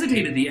always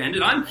hesitate at the end,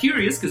 and I'm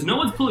curious, because no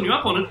one's pulling you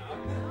up on it.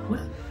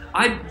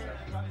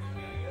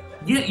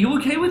 Yeah, you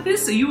okay with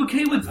this? Are you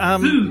okay with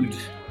food?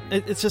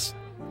 It's just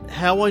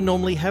how I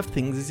normally have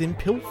things is in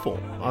pill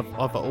form.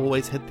 I've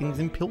always had things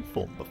in pill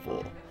form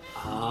before.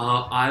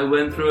 I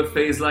went through a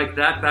phase like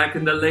that back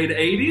in the late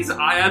 80s.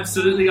 I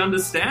absolutely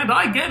understand.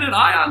 I get it.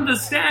 I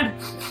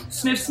understand.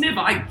 Sniff, sniff.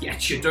 I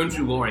get you. Don't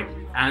you worry.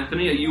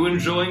 Anthony, are you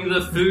enjoying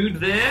the food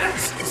there?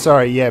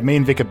 Sorry, yeah, me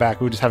and Vic are back.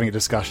 We were just having a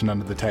discussion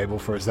under the table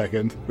for a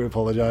second. We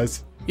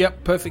apologise.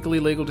 Yep, perfectly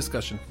legal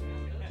discussion.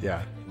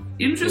 Yeah.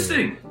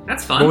 Interesting.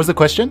 That's fun. What was the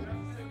question?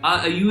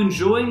 Are you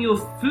enjoying your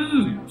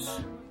food?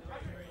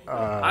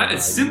 A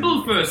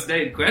simple first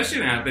date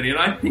question, Anthony, and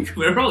I think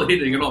we're all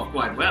hitting it off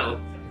quite well.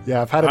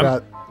 Yeah, I've had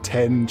about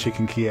 10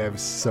 chicken Kievs,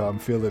 so I'm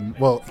feeling...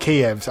 Well,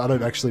 Kievs, I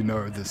don't actually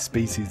know the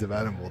species of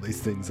animal.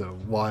 These things are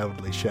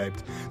wildly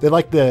shaped. They're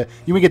like the...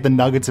 You would get the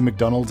nuggets at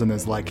McDonald's and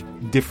there's like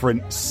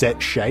different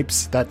set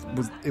shapes.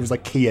 It was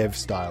like Kiev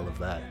style of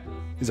that.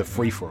 It's a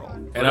free-for-all.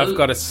 And I've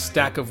got a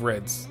stack of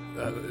Reds.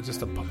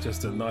 Just a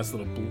nice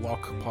little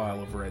block pile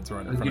of Reds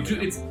right in front of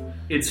me.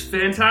 It's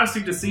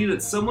fantastic to see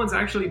that someone's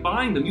actually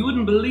buying them. You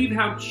wouldn't believe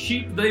how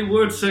cheap they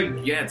were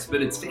to get,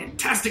 but it's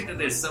fantastic that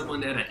there's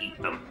someone there to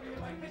eat them.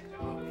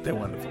 They're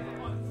wonderful.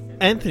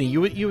 Anthony, you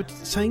were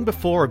saying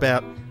before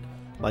about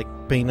like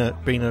being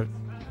a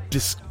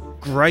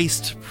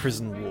disgraced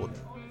prison warden.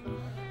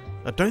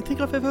 I don't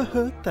think I've ever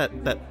heard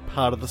that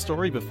part of the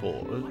story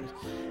before.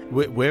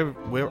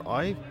 Where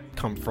I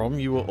come from,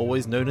 you were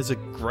always known as a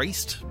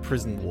graced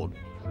prison warden.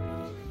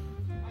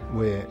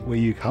 Where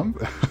you come?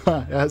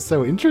 That's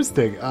so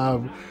interesting.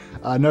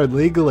 No,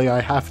 legally I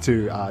have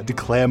to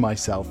declare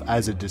myself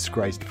as a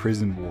disgraced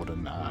prison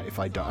warden. If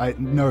I don't,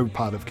 no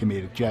part of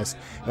comedic jest.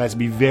 It has to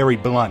be very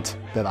blunt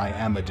that I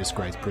am a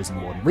disgraced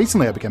prison warden.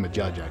 Recently I became a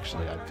judge,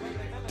 actually. I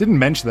didn't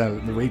mention that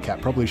in the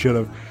recap, probably should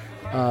have.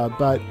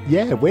 But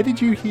yeah, where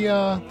did you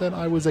hear that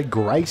I was a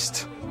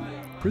graced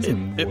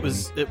prison warden?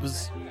 It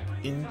was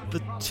in the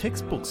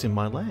textbooks in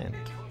my land.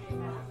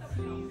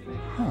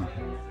 Huh.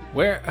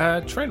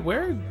 Where, Trent,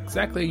 where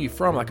exactly are you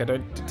from? Like, I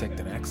don't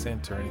detect an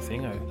accent or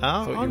anything. I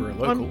thought you were a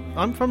local.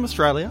 I'm from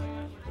Australia.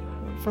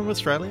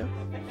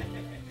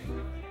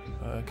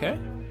 Okay.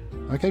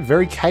 Okay,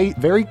 very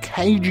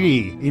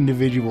cagey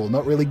individual,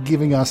 not really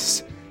giving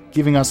us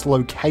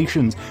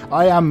locations.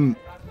 I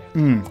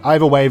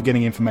have a way of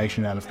getting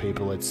information out of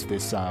people. It's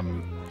this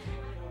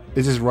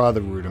is rather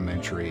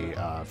rudimentary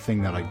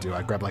thing that I do.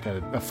 I grab like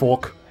a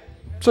fork,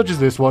 such as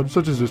this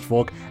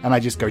fork, and I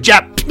just go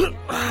jab.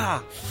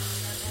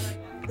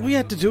 All you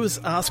had to do is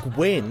ask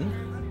when.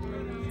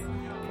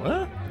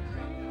 What?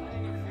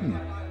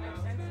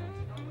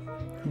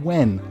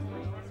 When?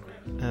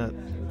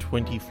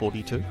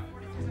 2042.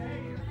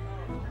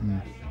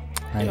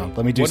 Hang on,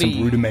 let me do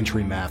some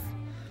rudimentary math.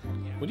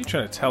 What are you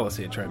trying to tell us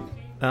here, Trent?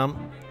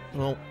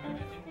 Well,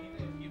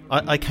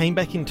 I came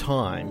back in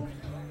time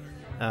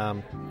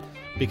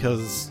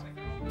because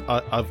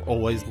I've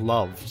always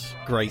loved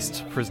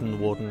graced prison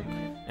warden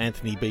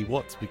Anthony B.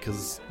 Watts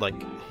because, like,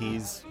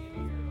 he's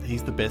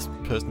the best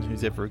person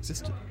who's ever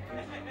existed.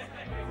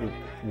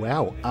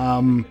 Wow.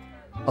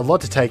 A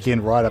lot to take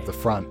in right up the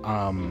front.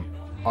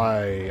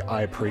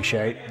 I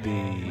appreciate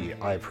the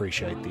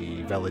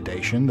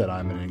validation that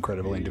I'm an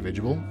incredible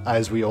individual,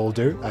 as we all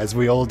do,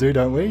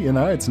 don't we? You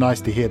know, it's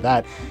nice to hear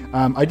that.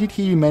 I did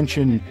hear you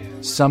mention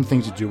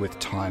something to do with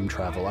time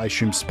travel. I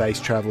assume space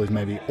travel is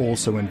maybe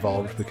also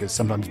involved because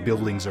sometimes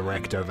buildings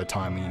erect over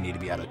time and you need to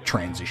be able to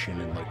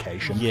transition in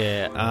location.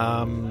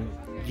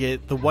 Yeah,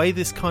 the way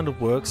this kind of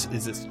works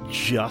is it's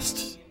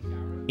just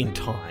in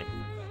time.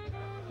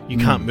 You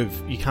can't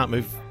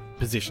move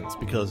positions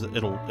because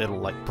it'll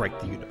like break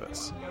the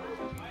universe.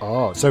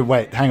 Oh, so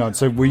wait, hang on.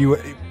 So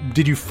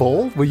did you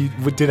fall?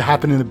 Did it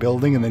happen in a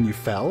building and then you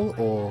fell,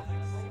 or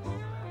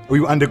were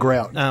you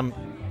underground?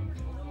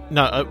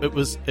 No, it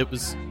was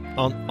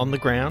on the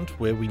ground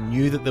where we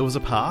knew that there was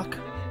a park,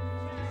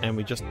 and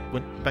we just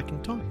went back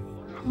in time.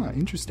 Huh,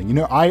 interesting. You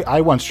know,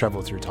 I once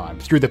traveled through time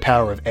through the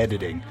power of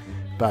editing,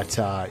 but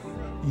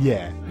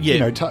yeah. You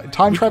know,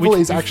 time travel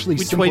is actually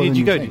which simpler way did than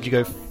you go? think. Did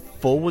you go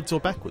forwards or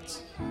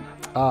backwards?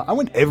 I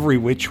went every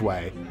which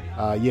way.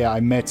 I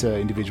met an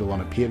individual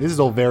on a pier. This is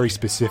all very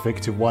specific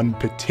to one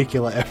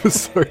particular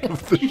episode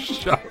of the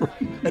show,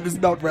 and it's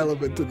not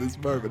relevant to this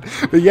moment.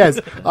 But yes,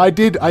 I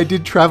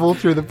did travel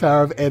through the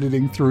power of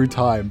editing through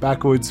time,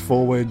 backwards,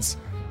 forwards.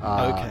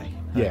 Okay.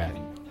 Yeah.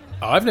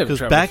 Oh, I've never Because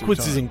traveled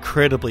backwards through is time.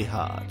 incredibly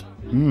hard.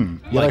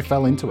 Yet I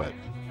fell into it.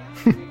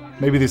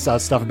 Maybe this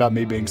stuff about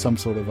me being some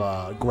sort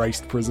of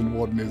graced prison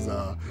warden is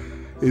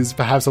is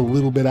perhaps a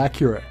little bit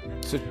accurate.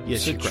 So,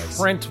 Yes, so Your Grace.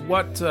 Trent,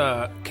 what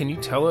can you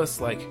tell us?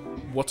 Like,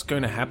 what's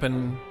going to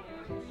happen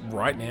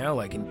right now?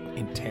 Like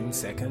in 10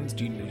 seconds?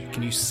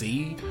 Can you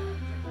see?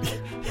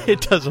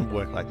 It doesn't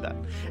work like that.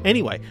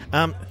 Anyway,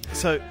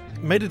 so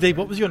Mater D,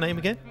 what was your name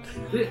again?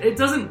 It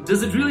doesn't.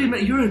 Does it really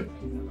matter?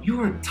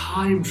 You're a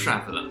time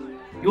traveler.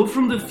 You're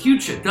from the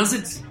future. Does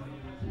it?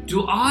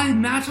 Do I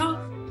matter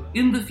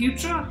in the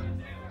future?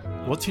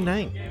 What's your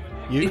name?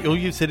 All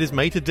you said is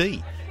Mater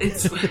D.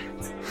 It's.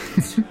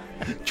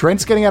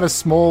 Trent's getting out a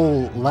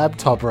small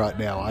laptop right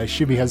now. I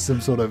assume he has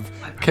some sort of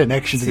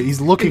connection to it. He's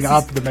looking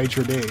up the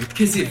maitre d'.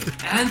 Because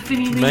if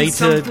Anthony means Mater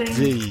something,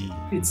 D.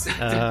 it's.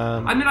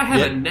 I mean, I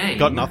have a name.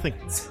 Got nothing.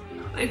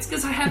 It's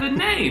because I have a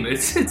name.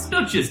 It's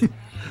not just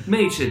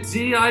Maitre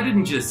D. I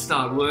didn't just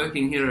start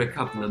working here a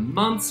couple of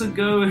months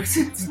ago.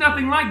 It's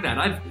nothing like that.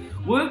 I've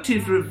worked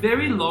here for a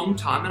very long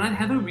time, and I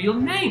have a real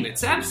name.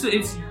 It's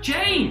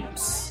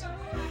James.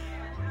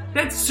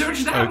 Let's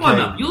search that Okay.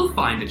 one up. You'll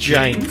find it.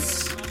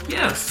 James.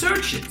 Yeah,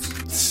 search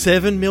it.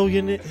 7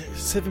 million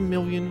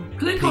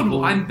Click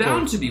people. on. I'm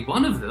bound to be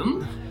one of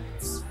them.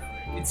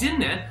 It's in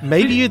there.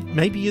 Maybe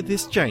you're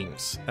this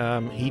James.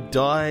 He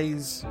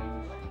dies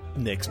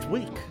next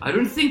week. I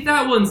don't think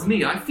that one's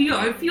me. I feel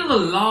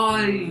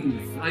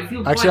alive. I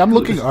feel. Actually, quite I'm good.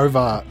 looking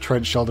over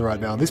Trent's shoulder right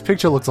now. This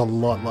picture looks a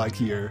lot like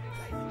you.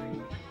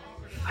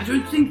 I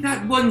don't think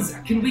that one's.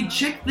 Can we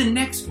check the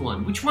next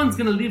one? Which one's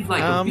gonna live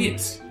like a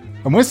bit?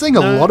 And we're seeing a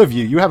No. lot of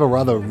you. You have a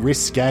rather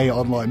risque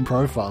online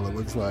profile, it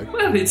looks like.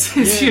 Well, it's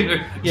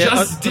Yeah. Yeah,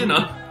 just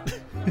dinner.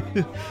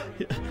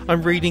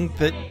 I'm reading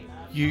that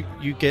you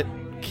get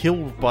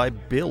killed by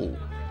Bill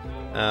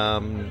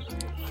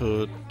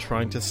for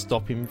trying to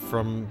stop him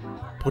from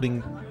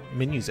putting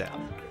menus out.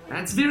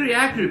 That's very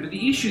accurate, but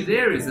the issue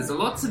there is there's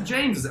lots of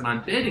Jameses, and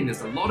I'm betting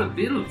there's a lot of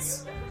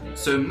Bills.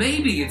 So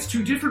maybe it's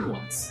two different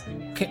ones.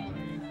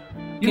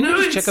 Can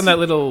you just check on that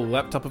little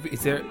laptop?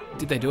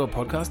 Did they do a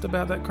podcast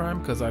about that crime?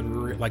 Because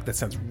that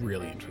sounds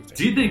really interesting.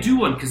 Did they do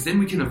one? Because then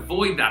we can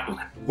avoid that one.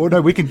 Well,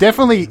 no, we can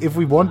definitely, if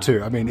we want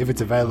to, I mean, if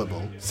it's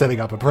available, setting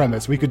up a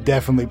premise, we could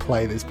definitely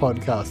play this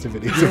podcast if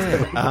it is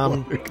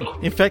available.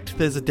 In fact,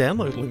 there's a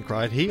download link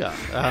right here.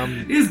 My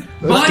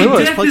do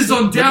it. death Let's- is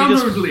on let me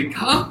just- download link,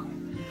 huh?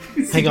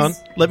 Hang on,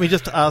 let me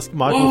just ask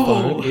Michael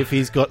Whoa. Phone if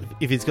he's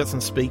got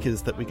some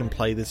speakers that we can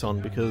play this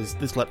on, because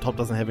this laptop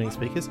doesn't have any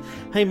speakers.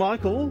 Hey,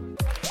 Michael,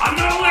 I'm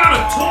not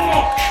allowed to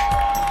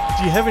talk!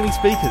 do you have any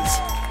speakers?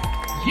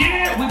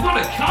 Yeah, we've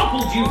got a couple.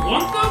 Do you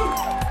want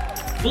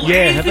them? Will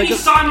Yeah, have they Anthony got-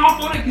 sign off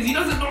on it? Because he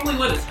doesn't normally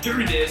let us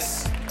do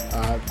this.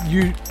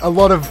 A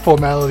lot of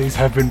formalities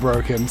have been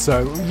broken,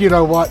 so you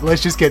know what?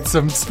 Let's just get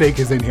some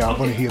speakers in here. I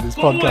want to hear this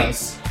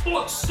podcast.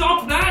 Boys,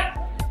 stop that!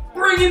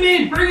 Bring him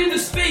in! Bring in the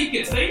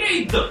speakers! They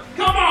need them!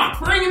 Come on,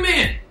 bring him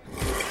in!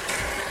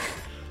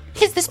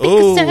 Here's the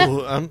speaker,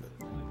 sir.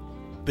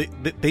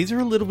 Oh, these are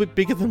a little bit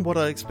bigger than what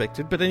I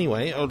expected, but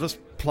anyway, I'll just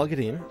plug it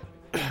in.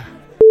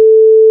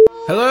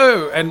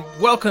 Hello and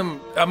welcome.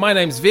 My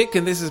name's Vic,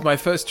 and this is my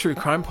first true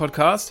crime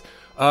podcast.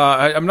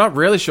 I'm not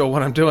really sure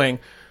what I'm doing,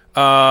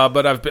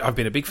 but I've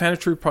been a big fan of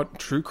true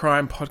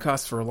crime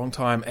podcasts for a long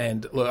time,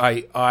 and look,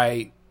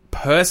 I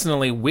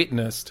personally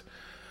witnessed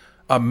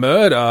a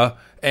murder,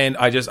 and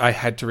I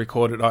had to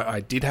record it. I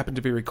did happen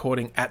to be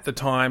recording at the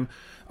time.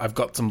 I've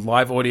got some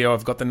live audio.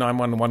 I've got the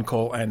 911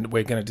 call, and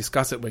we're going to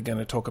discuss it. We're going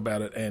to talk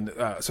about it, and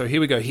so here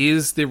we go.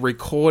 Here's the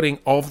recording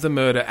of the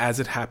murder as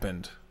it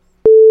happened.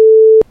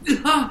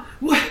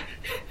 What?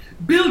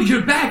 Bill,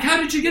 you're back. How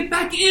did you get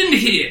back in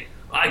here?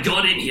 I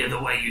got in here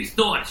the way you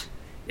thought.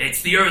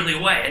 It's the only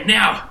way. And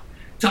now,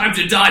 time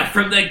to die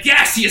from the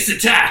gaseous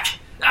attack.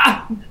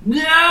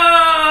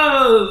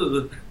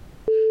 No!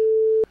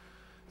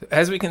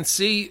 As we can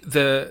see,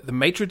 the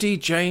maitre d'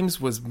 James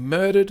was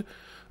murdered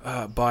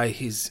by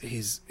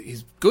his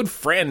good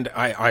friend,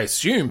 I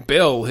assume,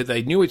 Bill.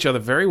 They knew each other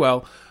very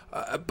well.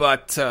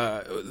 But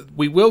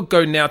we will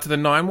go now to the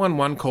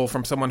 911 call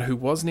from someone who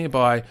was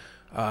nearby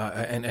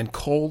and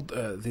called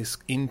this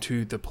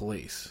into the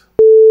police.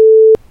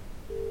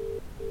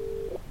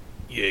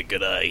 Yeah,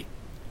 g'day.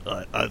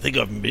 I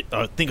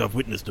think I've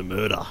witnessed a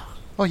murder.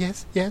 Oh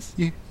yes,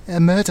 you a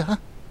murder.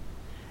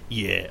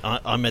 Yeah,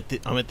 I'm at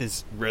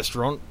this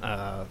restaurant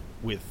I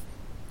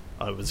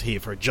was here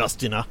for a just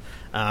dinner,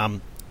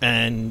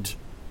 and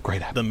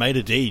Great app. the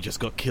maitre d' just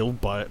got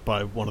killed by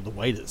one of the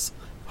waiters.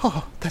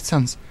 Oh, that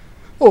sounds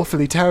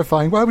awfully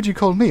terrifying. Why would you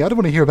call me? I don't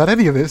want to hear about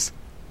any of this.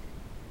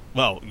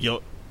 Well,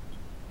 you're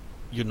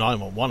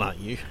 911, aren't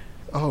you?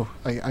 Oh,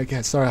 I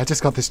guess. Sorry, I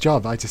just got this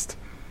job. I'm just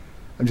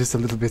a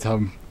little bit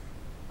out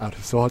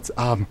of sorts.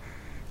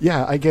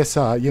 Yeah, I guess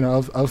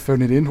I'll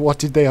phone it in. What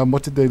did they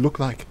look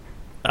like?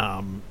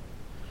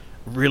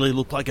 Really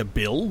looked like a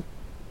Bill,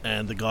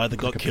 and the guy that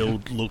got Like a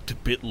killed looked a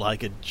bit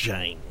like a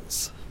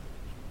James.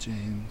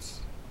 James.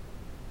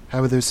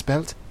 How are those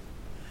spelt?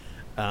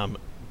 Bill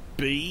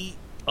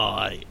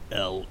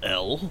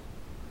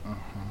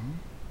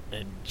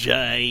and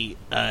Jamys.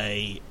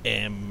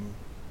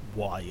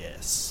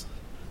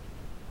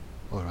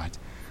 All right.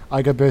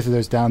 I got both of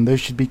those down.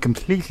 Those should be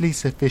completely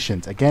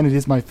sufficient. Again, it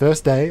is my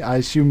first day. I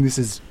assume this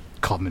is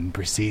common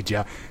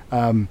procedure.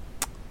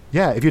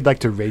 Yeah, if you'd like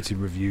to rate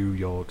and review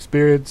your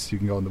experience, you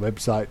can go on the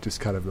website.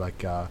 Just kind of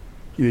like,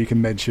 you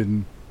can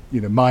mention,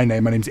 my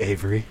name. My name's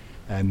Avery.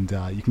 And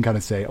you can kind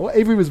of say,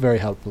 Avery was very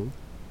helpful.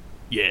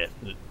 Yeah,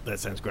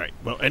 that sounds great.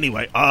 Well,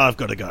 anyway, I've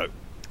got to go.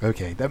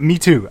 Okay, me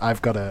too.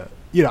 I've got a,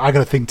 I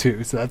got a thing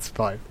too, so that's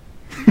fine.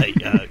 Hey,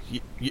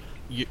 you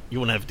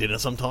want to have dinner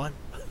sometime?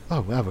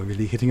 Oh, wow, we're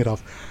really hitting it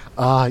off.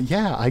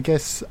 Yeah, I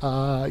guess,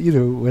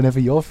 whenever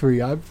you're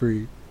free, I'm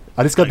free.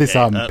 I just got this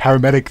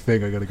paramedic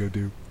thing I got to go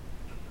do.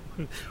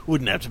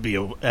 Wouldn't have to be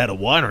at a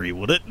winery,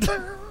 would it?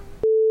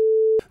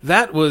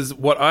 That was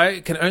what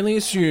I can only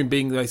assume,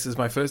 being this is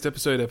my first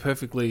episode, a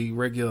perfectly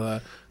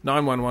regular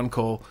 911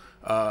 call.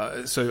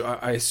 So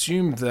I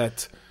assumed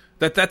that's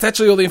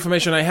actually all the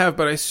information I have,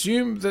 but I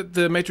assume that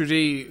the maitre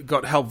d'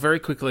 got help very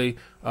quickly,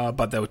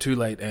 but they were too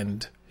late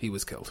and he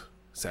was killed,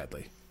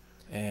 sadly.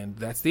 And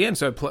that's the end.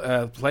 So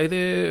play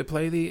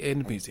the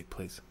end music,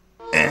 please.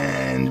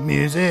 And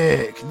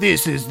music.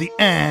 This is the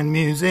end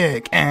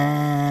music.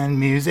 And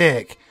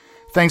music.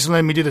 Thanks for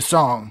letting me do the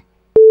song.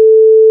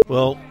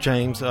 Well,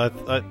 James, I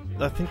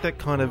think that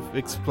kind of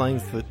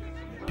explains that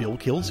Bill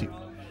kills you.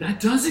 That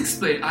does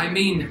explain. I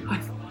mean,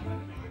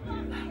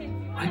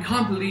 I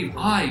can't believe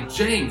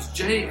James,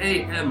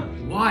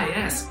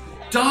 Jamys,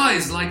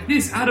 dies like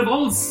this out of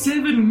all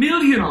 7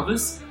 million of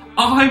us.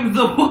 I'm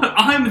the one.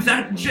 I'm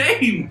that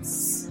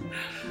James.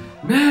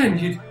 Man,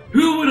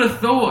 who would have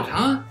thought,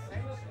 huh?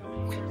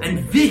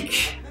 And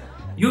Vic,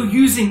 you're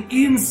using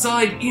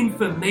inside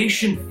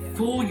information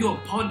for your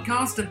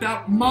podcast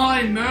about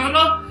my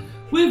murder?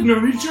 We've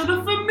known each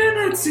other for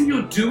minutes and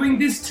you're doing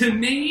this to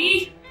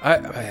me? I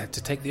had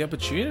to take the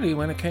opportunity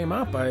when it came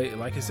up.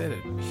 Like I said,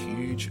 a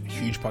huge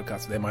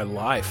podcast. They're my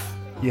life.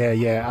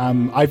 Yeah.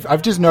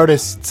 I've just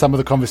noticed some of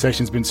the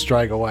conversation's been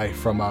straying away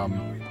from.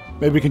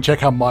 Maybe we can check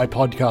how my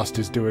podcast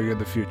is doing in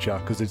the future,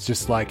 because it's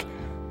just like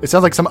it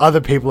sounds like some other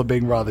people are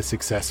being rather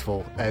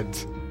successful,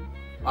 and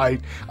I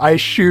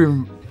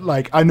assume,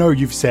 like, I know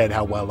you've said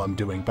how well I'm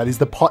doing, but is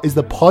the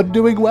pod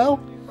doing well?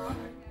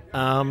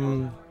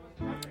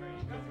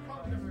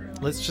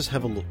 Let's just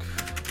have a look.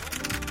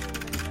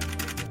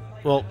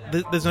 Well,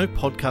 there's no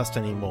podcast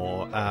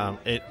anymore.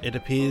 It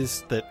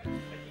appears that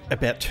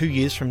about 2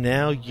 years from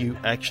now, you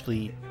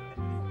actually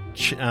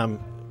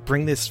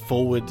bring this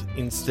forward.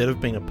 Instead of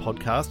being a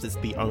podcast, it's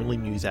the only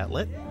news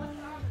outlet.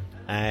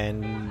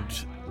 And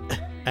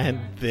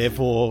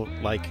therefore,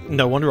 like,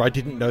 no wonder I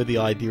didn't know the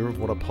idea of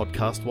what a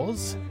podcast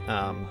was.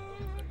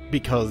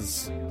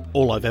 Because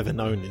all I've ever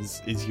known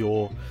is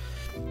your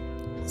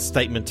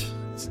statement,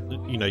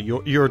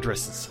 your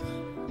addresses.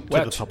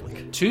 To the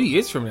public. 2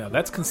 years from now,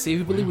 that's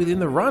conceivably within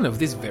the run of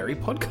this very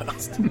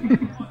podcast.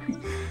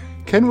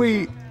 Can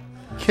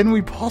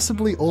we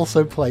possibly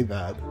also play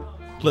that?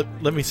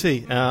 Let me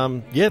see.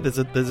 Yeah, there's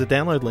a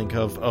download link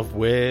of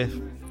where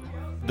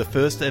the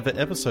first ever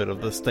episode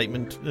of the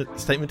statement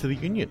to the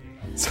Union.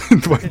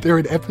 They're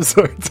in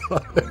episodes.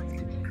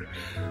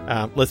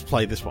 Let's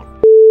play this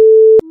one.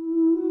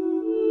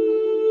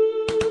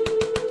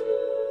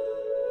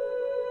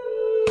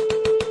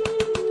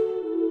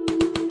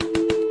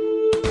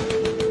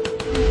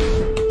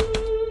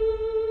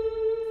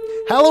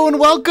 Hello and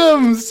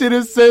welcome,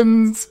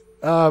 citizens!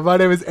 My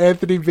name is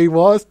Anthony B.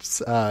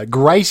 Wasps,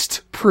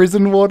 graced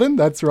prison warden.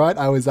 That's right,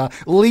 I was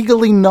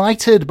legally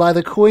knighted by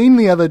the Queen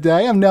the other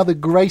day. I'm now the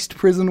graced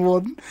prison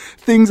warden.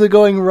 Things are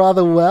going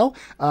rather well.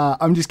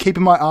 I'm just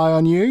keeping my eye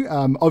on you.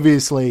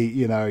 Obviously,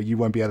 you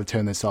won't be able to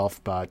turn this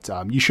off, but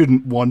you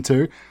shouldn't want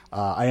to.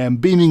 I am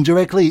beaming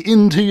directly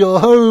into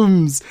your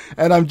homes,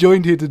 and I'm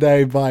joined here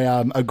today by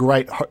a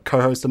great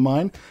co-host of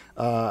mine.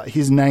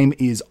 His name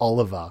is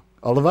Oliver.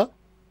 Oliver?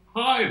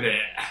 Hi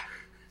there.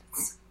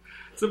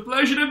 It's a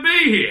pleasure to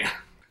be here.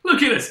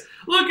 Look at us.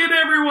 Look at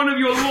every one of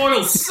your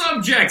loyal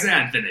subjects,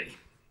 Anthony.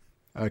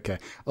 Okay,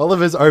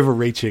 Oliver's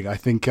overreaching. I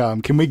think.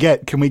 Can we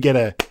get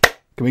a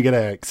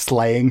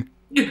slaying?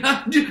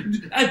 No.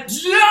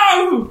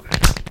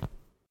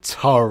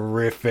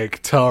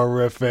 Terrific.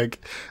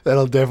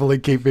 That'll definitely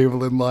keep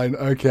people in line.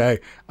 Okay.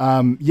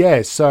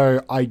 Yeah.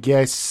 So I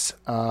guess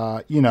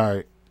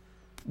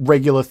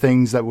regular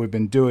things that we've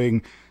been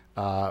doing.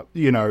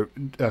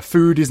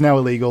 Food is now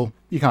illegal.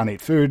 You can't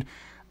eat food.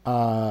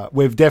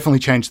 We've definitely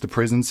changed the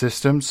prison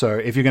system. So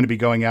if you're going to be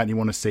going out and you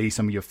want to see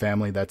some of your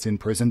family that's in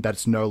prison,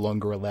 that's no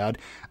longer allowed.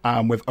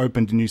 We've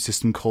opened a new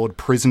system called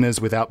Prisoners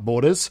Without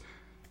Borders.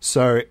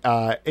 So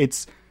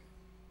it's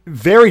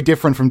very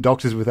different from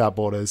Doctors Without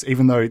Borders,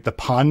 even though the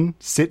pun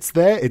sits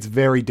there. It's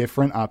very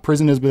different.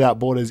 Prisoners Without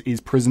Borders is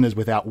prisoners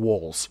without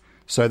walls.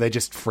 So they're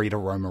just free to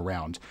roam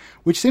around,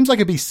 which seems like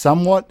it'd be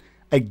somewhat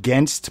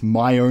against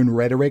my own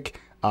rhetoric.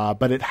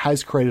 But it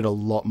has created a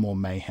lot more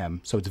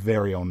mayhem, so it's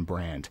very on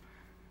brand.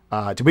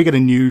 Did we get a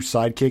new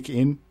sidekick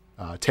in?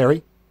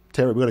 Terry?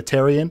 We got a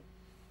Terry in?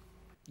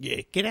 Yeah,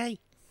 g'day.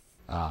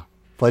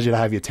 Pleasure to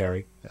have you,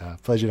 Terry.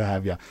 Pleasure to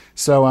have you.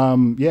 So,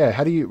 yeah,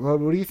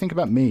 what do you think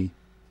about me?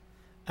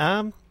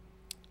 To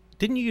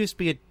Didn't you used to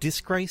be a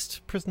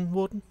disgraced prison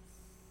warden?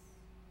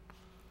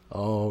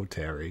 Oh,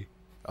 Terry.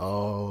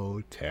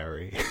 Oh,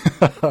 Terry.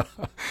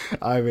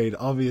 I mean,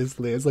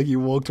 obviously, it's like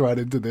you walked right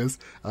into this.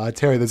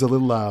 Terry, there's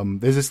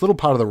this little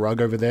part of the rug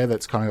over there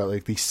that's kind of got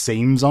like these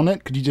seams on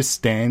it. Could you just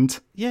stand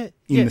in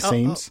the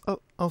seams?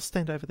 I'll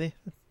stand over there.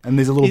 And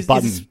there's a little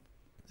button. Is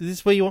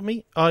this where you want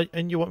me?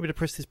 And you want me to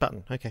press this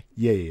button? Okay.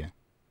 Yeah.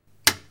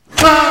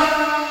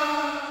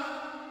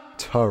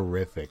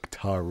 Terrific.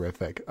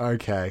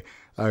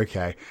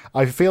 Okay.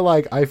 I feel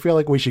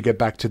like we should get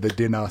back to the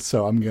dinner,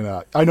 so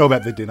I know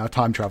about the dinner,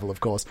 time travel, of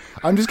course.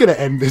 I'm just gonna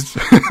end this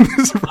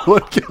this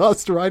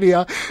broadcast right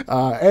here.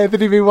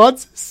 Anthony B.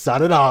 Watts,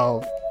 sign it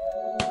off.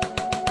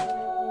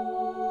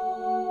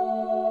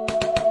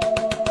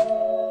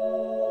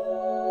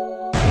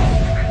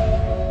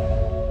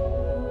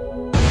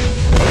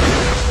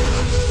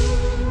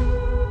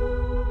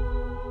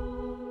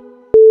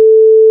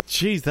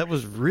 Jeez, that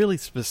was really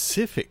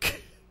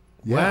specific.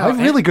 Yeah, Wow, I have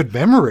really good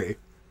memory.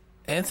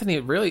 Anthony,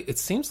 it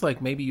seems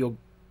like maybe you're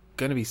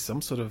going to be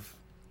some sort of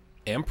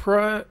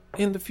emperor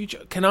in the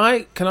future. Can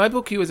I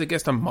book you as a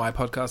guest on my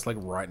podcast like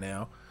right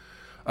now?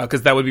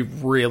 Because that would be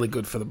really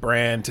good for the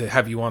brand to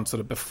have you on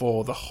sort of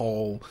before the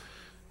whole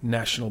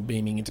national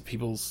beaming into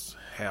people's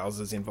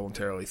houses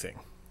involuntarily thing.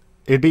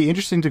 It'd be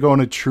interesting to go on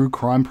a true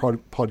crime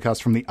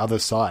podcast from the other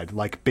side,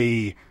 like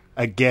be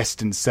a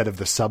guest instead of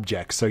the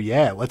subject. So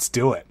yeah, let's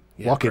do it.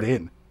 Yeah, Lock it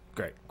in.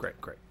 Great.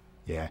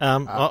 Yeah.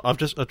 I've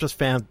just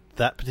found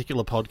that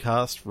particular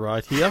podcast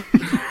right here.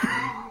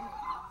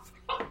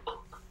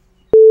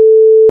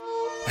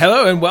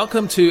 Hello and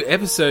welcome to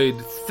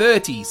episode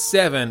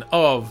 37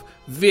 of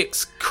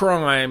Vic's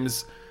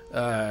Crimes.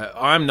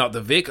 I'm not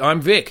the Vic, I'm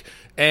Vic.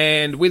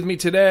 And with me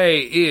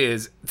today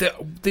is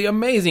the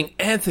amazing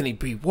Anthony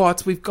B.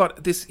 Watts. We've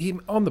got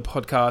him on the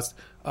podcast.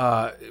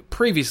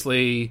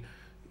 Previously,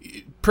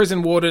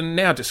 prison warden,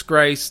 now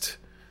disgraced.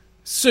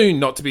 Soon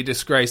not to be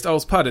disgraced. I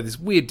was part of this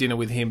weird dinner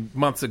with him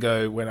months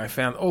ago when I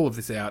found all of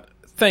this out.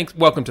 Thanks.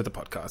 Welcome to the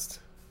podcast.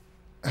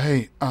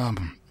 Hey,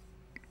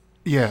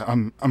 yeah,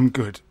 I'm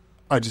good.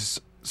 I'm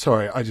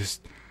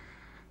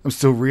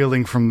still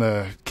reeling from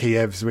the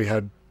Kievs we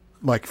had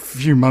like a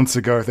few months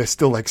ago. They're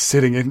still like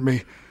sitting in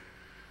me.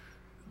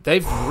 They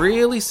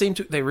really seem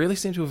to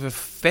have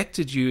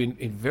affected you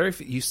in very.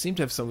 You seem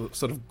to have some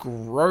sort of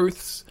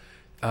growths.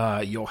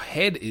 Your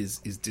head is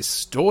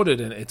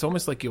distorted, and it's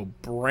almost like your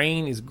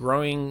brain is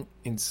growing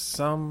in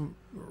some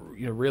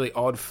really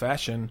odd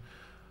fashion.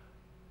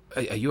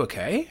 Are you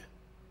okay?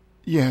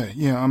 Yeah,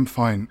 I'm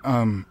fine.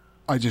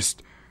 I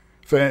just,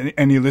 for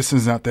any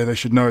listeners out there, they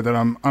should know that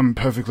I'm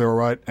perfectly all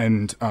right,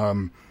 and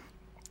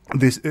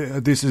this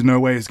is no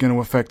way is going to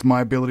affect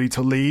my ability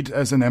to lead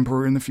as an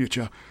emperor in the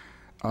future.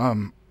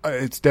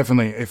 It's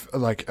definitely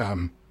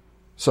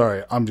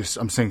sorry, I'm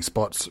seeing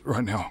spots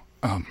right now.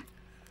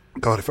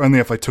 God,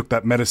 if I took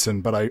that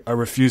medicine, but I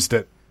refused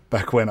it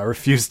back when. I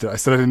refused it. I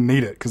said I didn't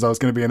need it because I was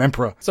going to be an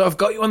emperor. So I've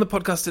got you on the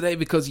podcast today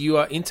because you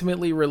are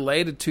intimately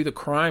related to the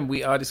crime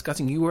we are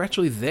discussing. You were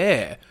actually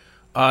there.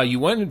 We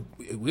weren't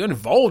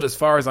involved as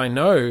far as I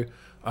know,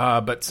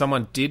 but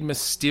someone did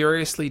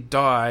mysteriously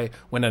die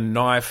when a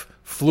knife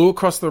flew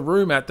across the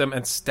room at them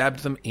and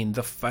stabbed them in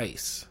the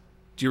face.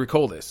 Do you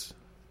recall this?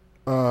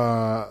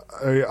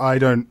 I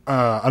don't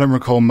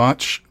recall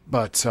much,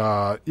 but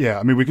yeah,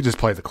 I mean, we could just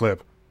play the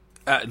clip.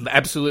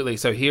 Absolutely.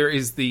 So here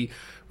is the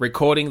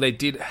recording. They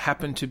did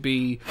happen to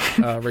be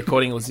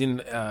recording. It was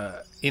in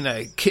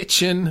a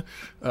kitchen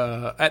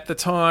at the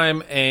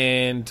time,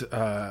 and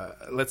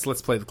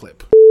let's play the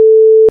clip.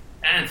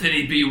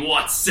 Anthony B.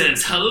 Watts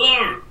says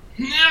hello.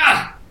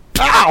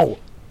 Ow!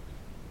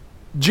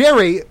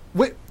 Jerry,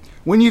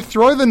 when you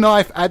throw the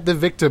knife at the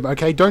victim,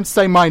 okay, don't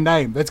say my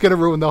name. That's going to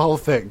ruin the whole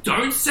thing.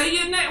 Don't say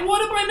your name.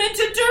 What am I meant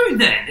to do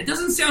then? It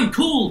doesn't sound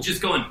cool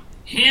just going,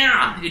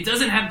 yeah. It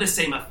doesn't have the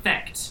same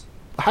effect.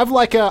 Have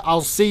like a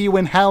I'll see you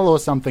in hell or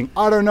something.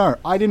 I don't know.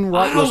 I didn't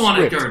write your script. I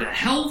don't want to go to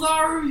hell,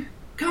 though.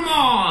 Come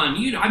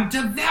on. I'm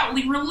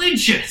devoutly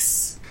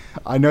religious.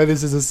 I know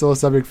this is a sore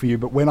subject for you,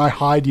 but when I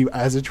hired you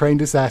as a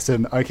trained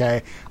assassin,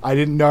 okay, I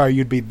didn't know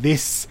you'd be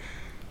this...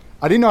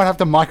 I didn't know I'd have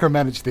to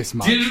micromanage this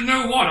much. Didn't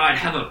know what? I'd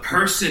have a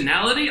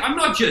personality? I'm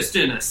not just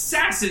an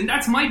assassin.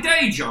 That's my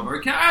day job,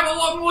 okay? I have a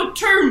lot more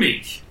to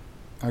me.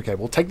 Okay,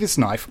 well, take this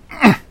knife.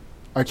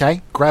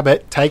 Okay, grab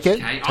it. Take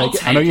it. Okay, take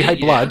it. I know you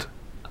hate blood.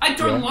 I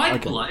don't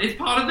like blood. It's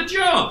part of the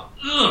job.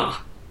 Ugh.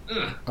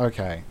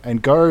 Okay, and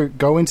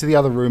go into the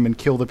other room and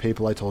kill the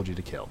people I told you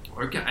to kill.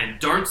 Okay, and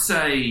don't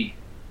say...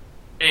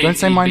 Don't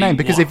say my name,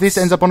 because if this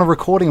ends up on a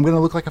recording, I'm going to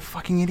look like a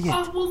fucking idiot.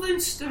 Oh, well then...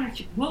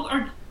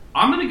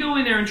 I'm going to go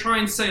in there and try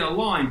and say a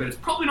line, but it's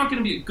probably not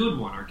going to be a good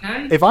one,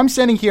 okay? If I'm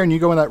standing here and you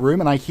go in that room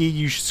and I hear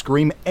you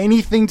scream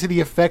anything to the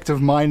effect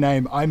of my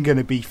name, I'm going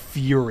to be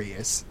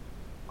furious.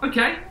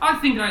 Okay, I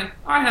think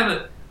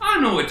I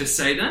know what to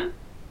say then.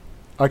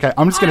 Okay,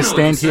 I'm just going to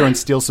stand here and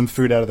steal some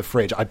food out of the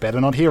fridge. I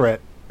better not hear it.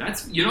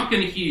 You're not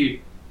going to hear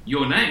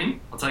your name,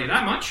 I'll tell you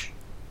that much.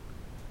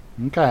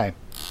 Okay.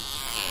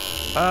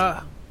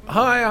 I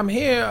Hi, I'm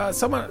here.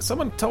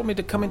 Someone told me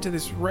to come into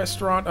this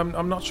restaurant.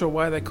 I'm not sure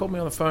why. They called me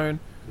on the phone.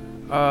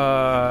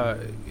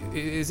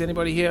 Is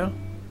anybody here?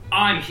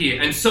 I'm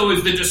here, and so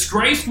is the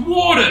disgraced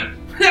warden!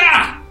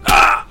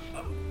 Ha!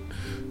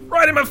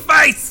 Right in my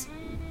face!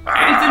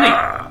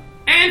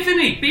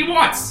 Anthony! B.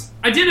 Watts!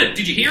 I did it!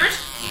 Did you hear it?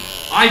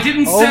 I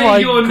didn't Oh say my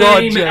your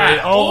god, name Jay.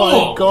 at Oh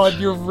all! my god,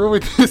 you've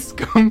ruined this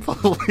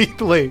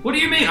completely. What do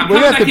you mean? I'm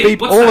We're coming gonna have back to in.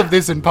 beep What's all that? of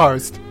this in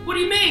post. What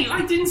do you mean?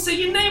 I didn't say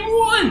your name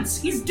once!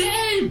 He's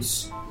dead!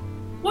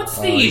 What's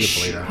the you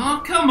issue? bleeder. Huh?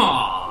 Come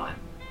on!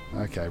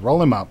 Okay,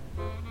 roll him up.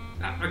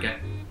 Okay.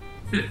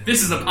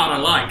 This is the part I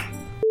like.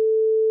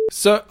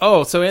 So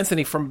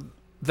Anthony, from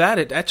that,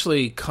 it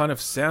actually kind of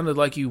sounded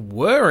like you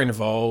were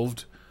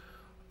involved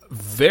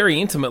very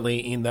intimately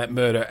in that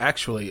murder.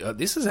 Actually,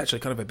 this is actually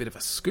kind of a bit of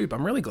a scoop.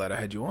 I'm really glad I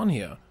had you on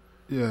here.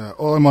 Yeah,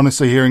 all I'm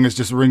honestly hearing is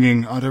just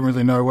ringing. I don't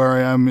really know where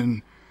I am,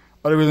 and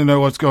I don't really know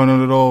what's going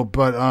on at all.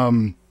 But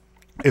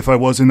if I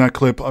was in that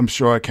clip, I'm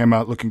sure I came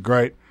out looking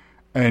great.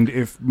 And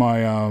if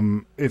my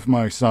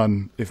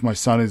son is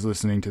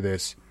listening to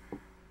this,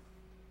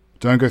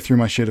 don't go through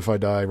my shit if I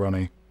die,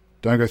 Ronnie.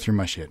 Don't go through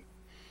my shit.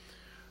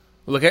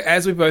 Look,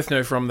 as we both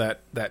know from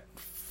that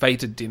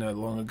fated dinner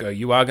long ago,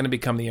 you are going to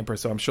become the Emperor,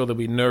 so I'm sure there'll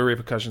be no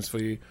repercussions for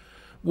you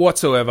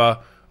whatsoever.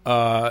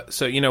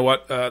 So you know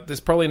what?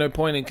 There's probably no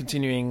point in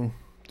continuing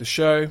the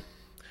show.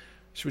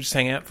 Should we just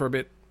hang out for a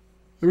bit?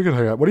 We can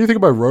hang out. What do you think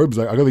about robes?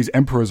 I got these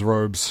Emperor's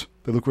robes.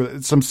 They look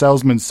really, some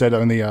salesman said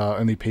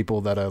only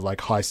people that are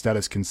like high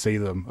status can see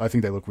them. I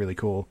think they look really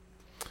cool.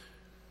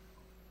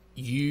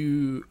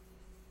 You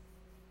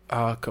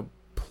are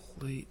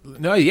complete.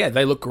 No, yeah,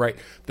 they look great.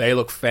 They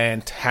look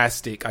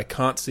fantastic. I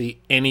can't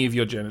see any of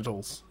your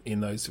genitals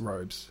in those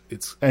robes.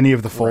 It's Any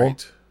of the four?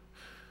 great.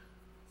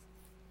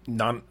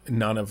 None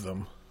of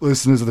them.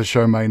 Listeners of the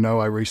show may know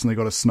I recently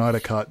got a Snyder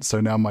cut,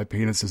 so now my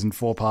penis is in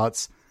 4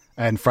 parts,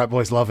 and frat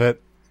boys love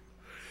it.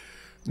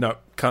 No,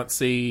 can't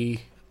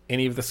see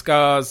any of the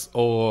scars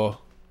or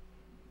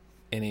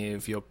any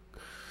of your.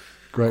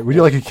 Great. Would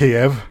you like a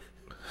Kiev?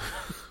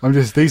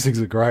 These things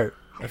are great.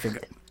 I think.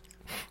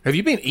 Have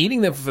you been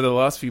eating them for the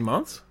last few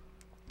months?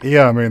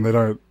 Yeah, I mean, they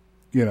don't,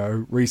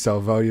 resale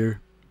value.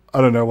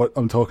 I don't know what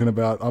I'm talking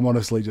about. I'm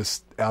honestly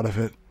just out of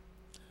it.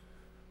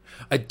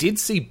 I did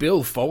see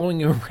Bill following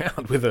you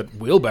around with a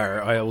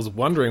wheelbarrow. I was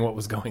wondering what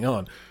was going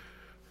on.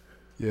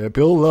 Yeah,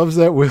 Bill loves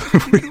that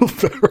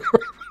wheelbarrow.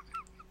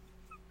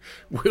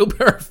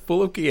 Wheelbarrow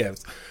full of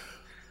Kievs.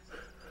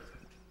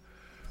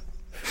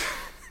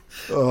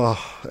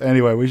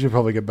 Anyway, we should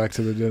probably get back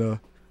to the dinner.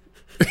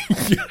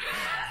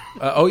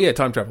 Oh yeah,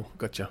 time travel.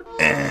 Gotcha.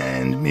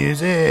 And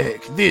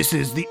music. This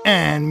is the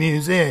and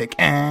music.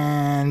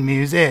 And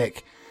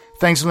music.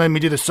 Thanks for letting me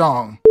do the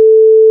song.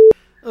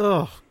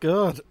 Oh,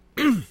 God.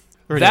 Are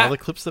any That- other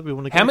clips that we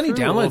want to go How many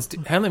through, downloads?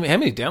 or- How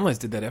many downloads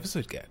did that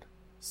episode get?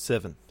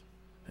 7.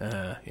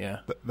 Yeah,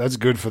 That's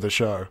good for the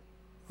show.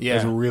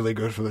 That's yeah. really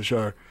good for the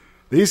show.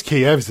 These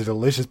Kievs are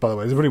delicious, by the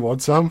way. Does anybody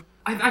want some?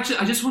 I'm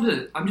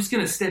just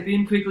going to step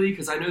in quickly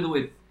because I know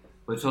that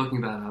we're talking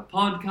about our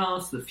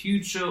podcast, the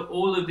future,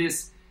 all of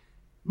this.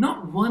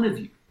 Not one of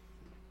you,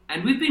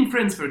 and we've been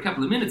friends for a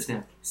couple of minutes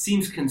now,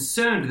 seems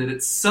concerned that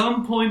at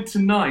some point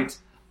tonight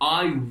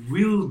I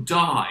will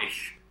die.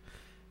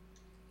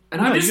 And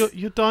No, I'm just.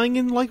 you're dying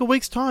in like a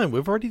week's time.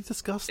 We've already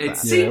discussed It that.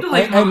 seemed Yeah.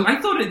 like And- I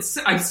thought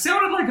I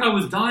sounded like I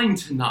was dying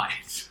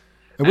tonight.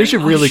 And we should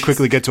I really was-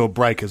 quickly get to a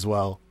break as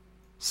well.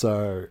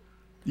 So,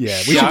 yeah,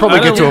 we Yeah, should probably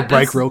I get don't- to a yeah, break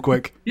that's- real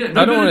quick. Yeah,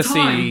 I don't want want to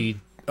see.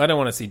 I don't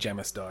want to see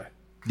Jamis die.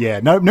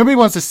 Yeah, nobody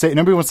wants to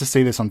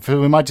see this on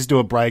film. We might just do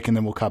a break and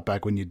then we'll cut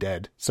back when you're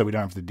dead, so we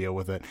don't have to deal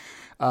with it.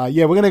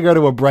 Yeah, we're going to go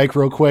to a break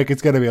real quick.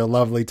 It's going to be a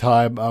lovely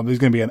time. There's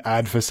going to be an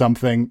ad for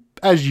something,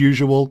 as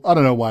usual. I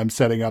don't know why I'm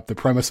setting up the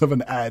premise of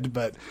an ad,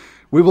 but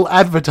we will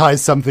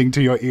advertise something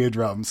to your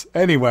eardrums.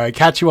 Anyway,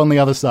 catch you on the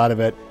other side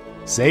of it.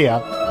 See ya.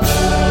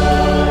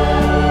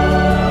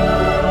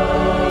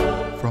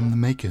 From the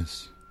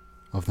makers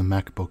of the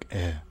MacBook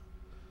Air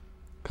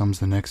comes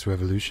the next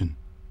revolution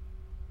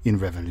in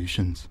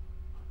revolutions.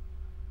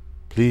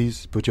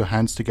 Please put your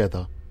hands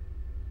together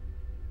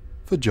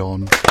for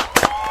John.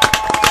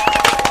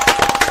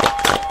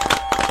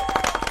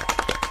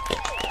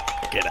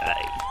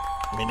 G'day.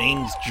 My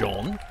name's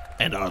John,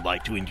 and I'd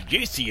like to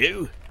introduce to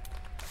you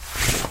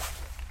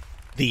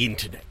the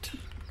internet.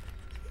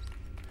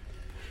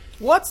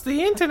 What's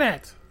the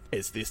internet?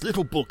 It's this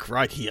little book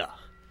right here.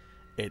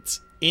 It's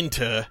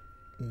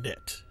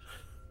Internet.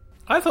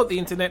 I thought the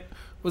internet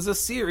was a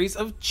series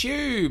of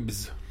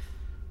tubes.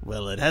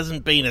 Well, it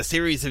hasn't been a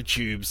series of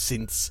tubes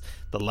since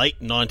the late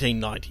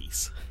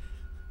 1990s.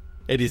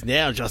 It is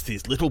now just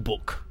this little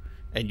book,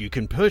 and you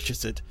can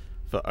purchase it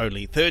for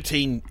only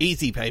 13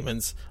 easy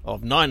payments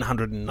of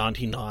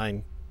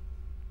 $999.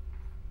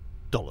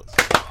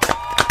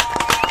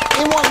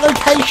 In what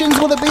locations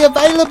will it be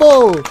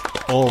available?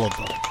 All of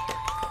them.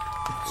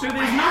 So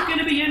there's not going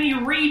to be any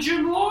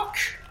region lock?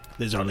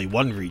 There's only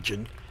one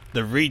region.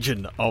 The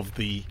region of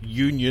the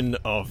Union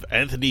of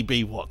Anthony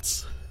B.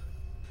 Watts.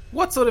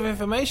 What sort of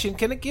information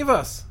can it give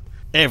us?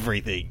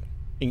 Everything.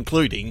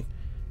 including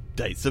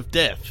Dates of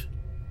Death,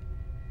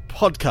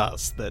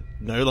 podcasts that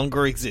no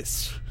longer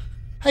exist.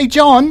 Hey,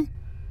 John.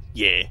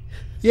 Yeah.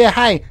 Yeah,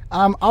 hey.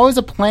 I was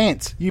a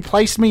plant. You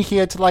placed me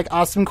here to, like,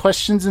 ask some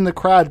questions in the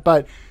crowd,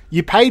 but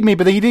you paid me,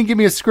 but then you didn't give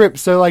me a script.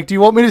 So, like, do you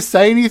want me to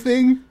say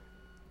anything?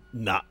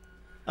 Nah.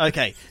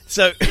 Okay,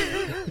 so...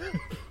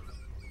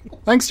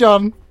 Thanks,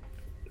 John.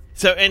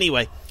 So,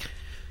 anyway.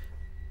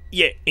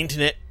 Yeah,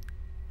 internet.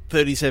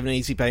 37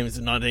 easy payments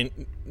of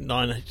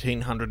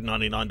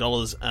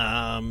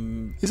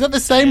 $1,999. Is that the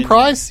same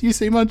price? You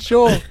seem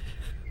unsure.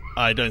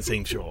 I don't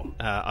seem sure.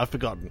 I've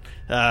forgotten.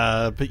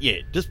 But yeah,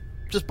 just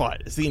buy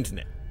it. It's the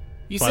internet.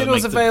 You Buy said it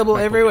was available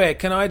everywhere.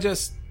 Can I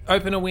just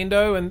open a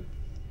window and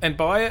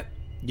buy it?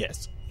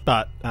 Yes.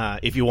 But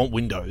if you want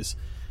Windows,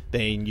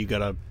 then you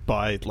gotta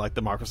buy, like,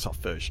 the Microsoft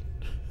version.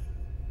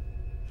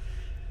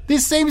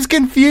 This seems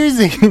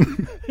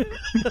confusing.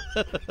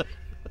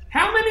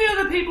 How many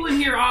other people in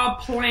here are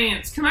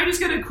plants? Can I just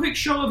get a quick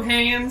show of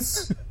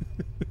hands?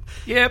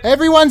 Yep.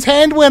 Everyone's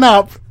hand went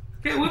up.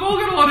 Okay, we've all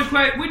got a lot of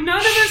questions. None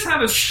of us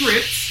have a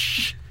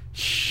script.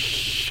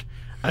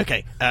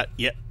 Okay,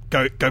 yeah,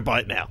 go buy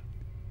it now.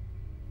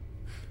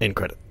 End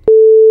credit.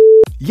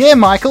 Yeah,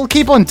 Michael,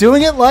 keep on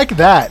doing it like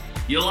that.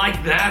 You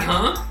like that,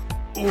 huh?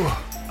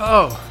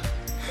 Oh.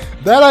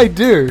 That I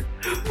do.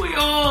 We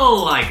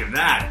all like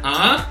that,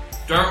 huh?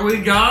 Don't we,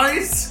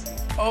 guys?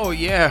 Oh,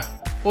 yeah.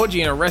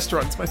 Orgy in a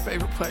restaurant's my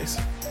favourite place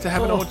to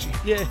have an orgy.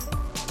 Yeah.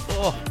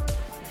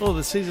 Oh,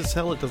 the Caesar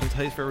salad doesn't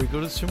taste very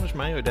good. It's too much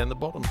mayo down the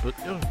bottom, but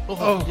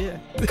yeah.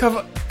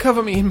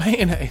 Cover me in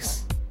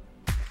mayonnaise.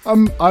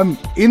 I'm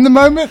in the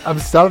moment. I'm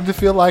starting to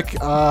feel like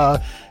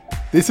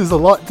this is a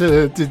lot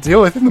to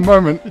deal with in the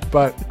moment.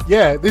 But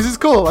yeah, this is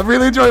cool. I'm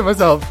really enjoying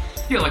myself.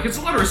 Yeah, like, it's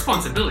a lot of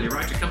responsibility,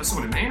 right, to cover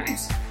someone in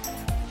mayonnaise?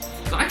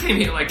 So I came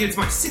here, like, it's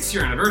my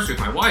 6-year anniversary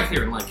with my wife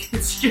here, and, like,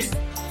 it's just...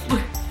 Look,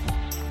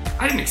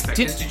 I didn't expect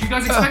this. Did you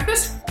guys expect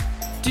this?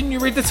 Didn't you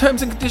read the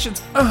terms and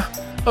conditions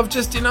of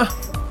Just Dinner?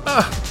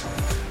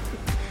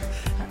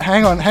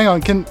 Hang on.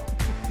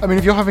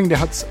 If you're having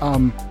doubts, hang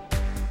on,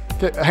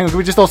 can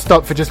we just all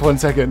stop for just 1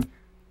 second?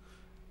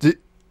 Did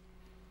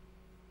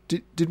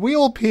we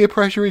all peer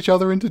pressure each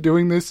other into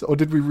doing this, or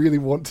did we really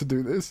want to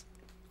do this?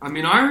 I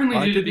mean, I only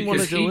did it didn't wanna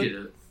because do he it.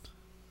 did it.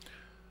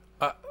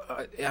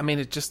 I mean,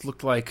 it just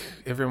looked like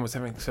everyone was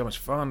having so much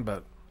fun,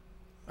 but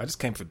I just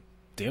came for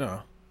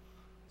dinner.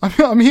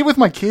 I'm here with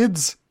my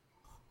kids.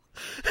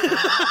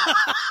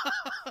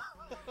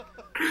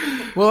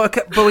 Well,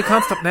 but we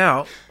can't stop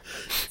now.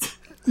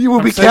 You will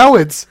be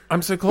cowards.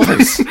 I'm so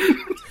close.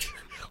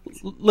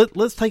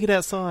 Let's take it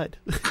outside.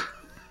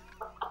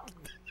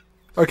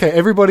 Okay,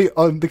 everybody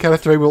on the count of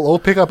 3 will all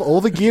pick up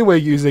all the gear we're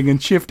using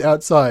and shift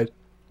outside.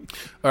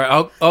 All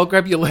right, I'll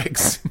grab your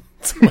legs.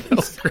 Someone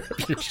else grab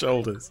your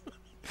shoulders.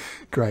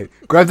 Great.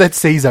 Grab that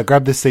Caesar.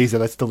 Grab the Caesar.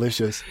 That's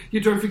delicious. You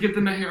don't forget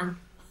the mayor.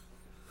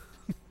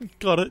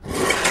 Got it.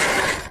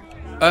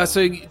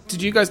 So,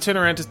 did you guys turn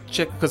around to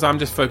check? Because I'm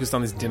just focused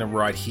on this dinner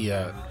right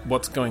here.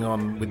 What's going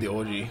on with the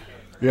orgy?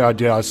 Yeah, I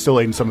did. I was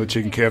still eating some of the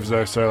chicken Kievs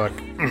though, so like,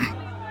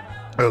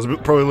 I was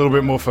probably a little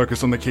bit more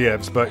focused on the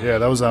Kievs. But yeah,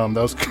 that was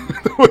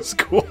that was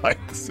quite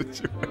the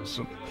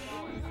situation.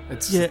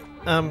 It's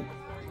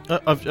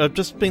I've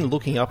just been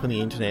looking up on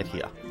the internet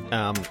here.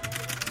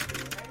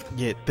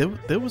 Yeah,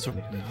 there was a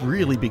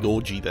really big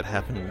orgy that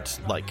happened,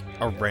 like,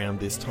 around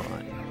this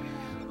time.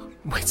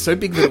 wait, so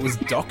big that it was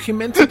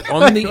documented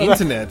on the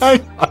internet.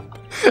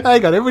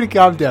 Hang on, everybody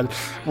calm down.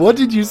 What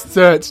did you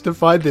search to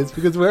find this?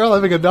 Because we're all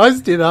having a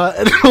nice dinner,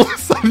 and all of a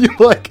sudden you're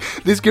like,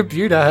 this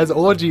computer has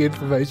orgy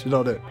information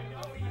on it.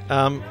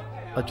 I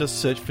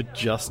just searched for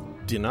Just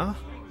Dinner,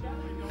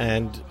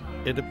 and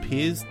it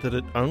appears that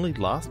it only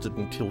lasted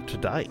until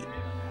today.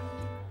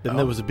 Then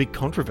there was a big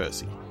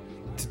controversy.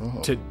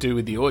 To do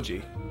with the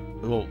orgy.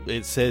 Well,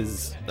 it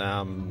says,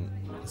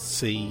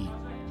 see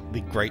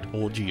the Great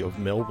Orgy of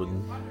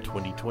Melbourne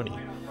 2020.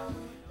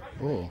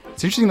 Oh.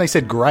 It's interesting they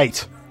said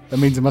great. That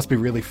means it must be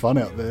really fun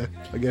out there,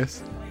 I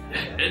guess.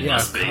 It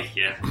must be,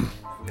 yeah.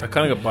 I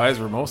kind of got buyer's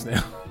remorse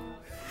now.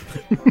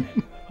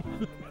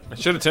 I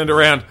should have turned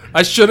around.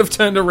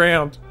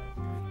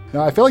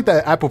 No, I feel like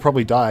that app will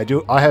probably die.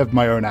 I have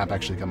my own app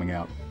actually coming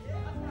out.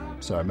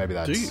 So maybe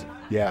that's... Do you?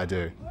 Yeah, I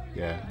do.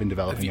 Yeah, I've been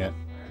developing it.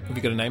 Have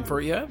you got a name for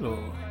it yet? Or?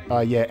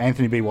 Yeah,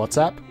 Anthony B.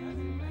 WhatsApp.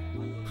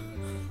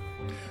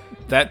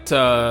 That,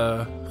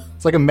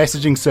 It's like a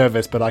messaging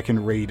service, but I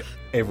can read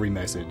every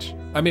message.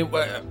 I mean,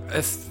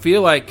 I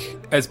feel like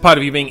as part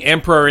of you being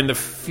emperor in the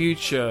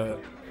future...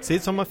 See,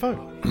 it's on my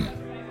phone.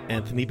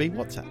 Anthony B.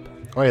 WhatsApp.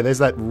 Oh yeah, there's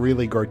that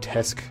really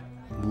grotesque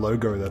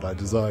logo that I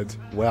designed.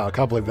 Wow, I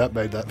can't believe that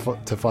made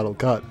that to Final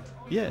Cut.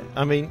 Yeah,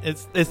 I mean,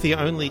 it's the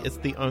only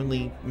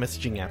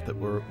messaging app that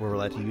we're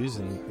allowed to use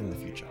in the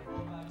future.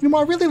 You know,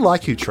 I really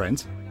like you,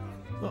 Trent.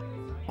 Well,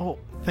 oh,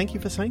 thank you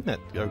for saying that.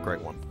 Oh,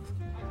 great one.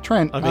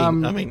 Trent, I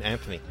mean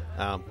Anthony.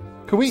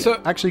 could we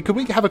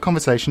have a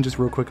conversation just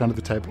real quick under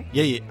the table?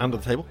 Yeah, under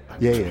the table.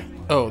 Yeah.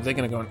 Oh, they're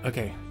going to go on.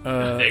 Okay.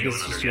 They go This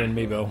is under just you and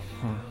me, Bill.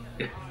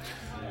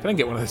 Can I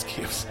get one of those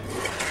gifts?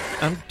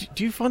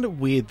 Do you find it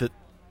weird that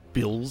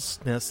Bill's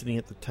now sitting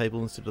at the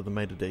table instead of the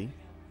maitre d'?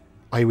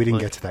 Oh, we didn't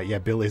Like- get to that. Yeah,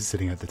 Bill is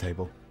sitting at the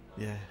table.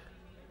 Yeah.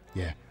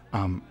 Yeah.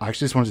 I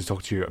actually just wanted to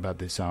talk to you about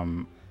this.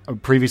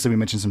 Previously we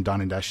mentioned some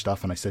Dine and Dash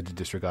stuff, and I said to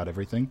disregard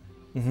everything.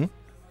 Mm-hmm.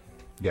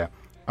 Yeah.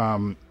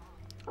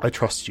 I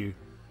trust you.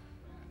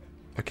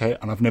 Okay?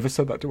 And I've never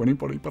said that to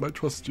anybody, but I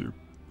trust you.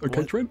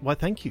 Okay, Trent? Why,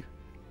 thank you.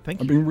 Thank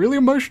I'm you. being really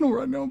emotional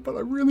right now, but I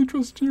really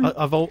trust you.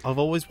 I've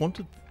always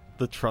wanted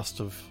the trust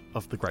of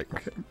the Great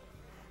One.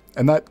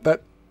 And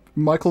that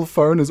Michael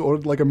Phone has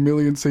ordered like 1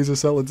 million Caesar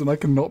salads, and I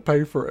cannot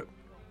pay for it.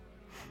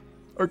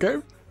 Okay?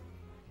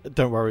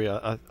 Don't worry,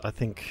 I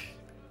think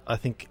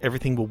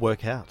everything will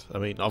work out. I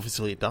mean,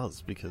 obviously it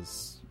does,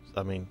 because,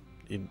 I mean,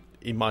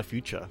 in my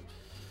future,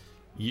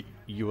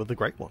 you are the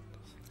Great One.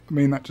 I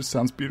mean, that just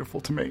sounds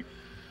beautiful to me.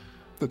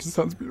 That just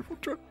sounds beautiful.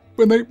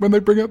 When they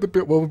bring out the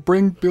bill,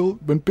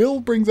 when Bill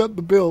brings out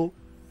the bill,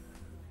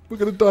 we're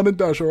going to Dine and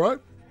Dash, alright,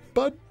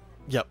 bud?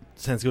 Yep,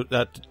 sounds good.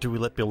 Do we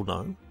let Bill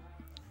know?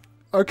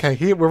 Okay,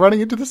 here, we're running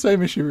into the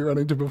same issue we ran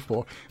into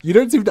before. You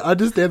don't seem to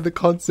understand the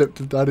concept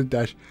of Dine and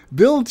Dash.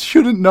 Bill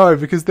shouldn't know,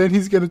 because then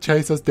he's going to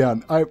chase us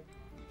down.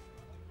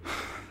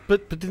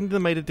 But didn't the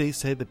maitre d'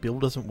 say that Bill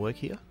doesn't work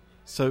here?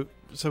 So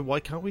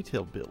why can't we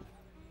tell Bill?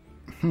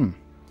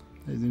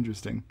 That's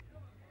interesting.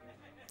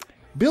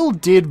 Bill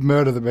did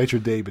murder the maitre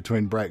d'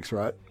 between breaks,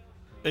 right?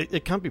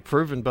 It can't be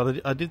proven,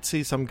 but I did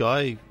see some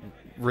guy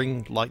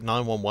ring like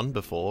 911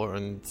 before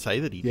and say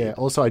that he Yeah, did.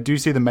 also I do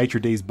see the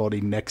maitre d's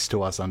body next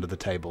to us under the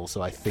table,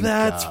 so I think...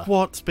 That's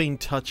what's been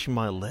touching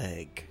my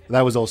leg.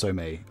 That was also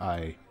me.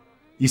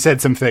 You said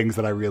some things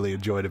that I really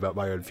enjoyed about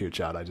my own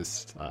future, and I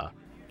just...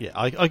 Yeah,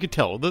 I could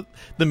tell the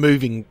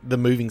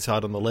moving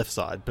side on the left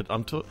side, but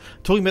I'm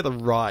talking about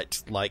the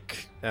right,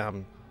 like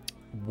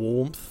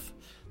warmth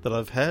that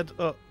I've had.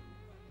 Oh,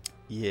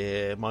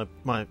 yeah, my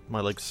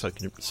legs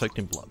soaked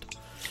in blood.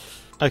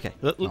 Okay,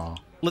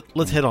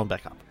 let's head on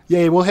back up.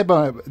 Yeah, we'll head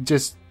by...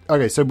 Just...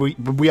 Okay, so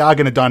we are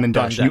going to Dine and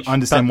Dash. You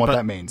understand what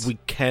that means? We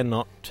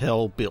cannot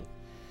tell Bill.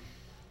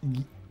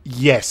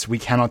 Yes, we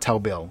cannot tell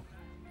Bill.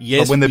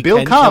 Yes, but when the we bill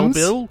can comes...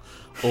 tell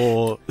Bill,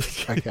 or...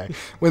 Okay.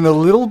 When the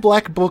little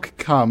black book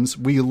comes,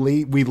 we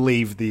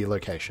leave the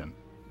location.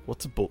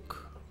 What's a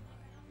book?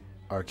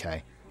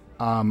 Okay.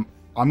 I'm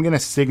going to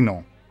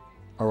signal.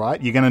 All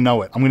right? You're going to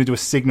know it. I'm going to do a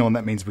signal, and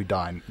that means we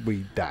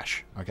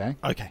dash. Okay?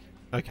 Okay.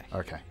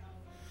 Return.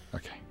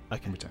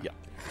 Yeah.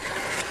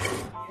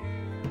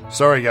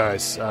 Sorry,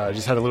 guys.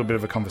 Just had a little bit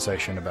of a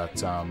conversation about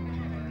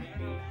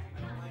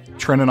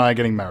Trent and I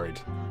getting married.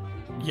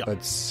 Yeah.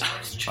 That's...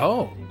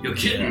 Oh. You're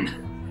kidding.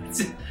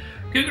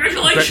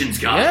 Congratulations,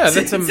 guys. Yeah,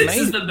 that's This is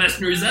amazing. the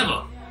best news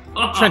ever.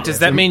 Trent, does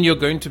that mean you're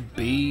going to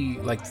be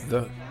like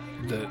the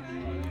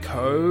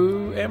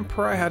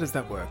co-emperor? How does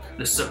that work?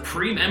 The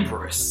Supreme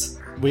Empress.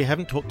 We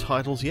haven't talked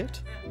titles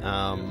yet.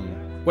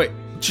 Wait,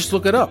 just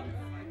look it up.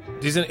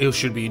 It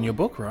should be in your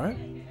book, right?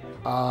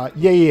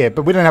 Yeah,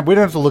 but we don't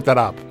have to look that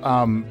up.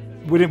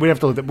 We don't have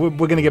to look. We're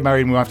going to get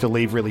married, and we'll have to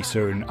leave really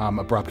soon,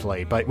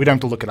 abruptly. But we don't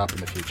have to look it up in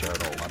the future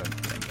at all. I don't think.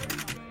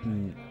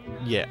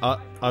 Yeah,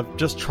 I've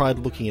just tried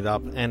looking it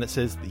up, and it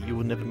says that you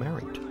were never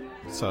married.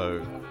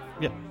 So,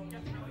 yeah.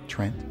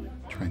 Trent,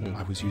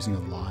 I was using a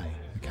lie.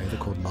 Okay, they're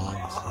called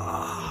lies.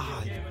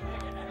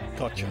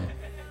 Gotcha.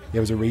 Yeah,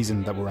 there was a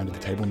reason that we're under the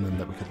table and then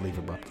that we could leave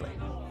abruptly.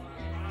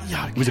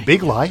 Yeah, It was a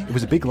big lie. It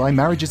was a big lie.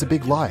 Marriage is a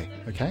big lie.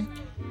 Okay.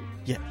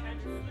 Yeah.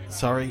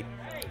 Sorry,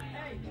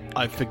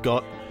 I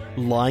forgot.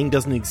 Lying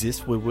doesn't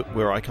exist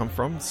where I come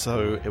from,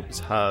 so it was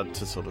hard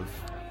to sort of...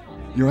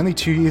 You're only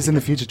 2 years in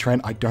the future,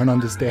 Trent. I don't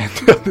understand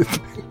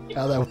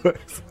how that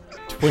works.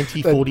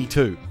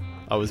 2042.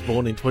 I was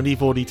born in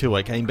 2042.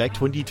 I came back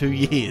 22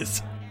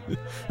 years.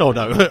 Oh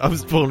no, I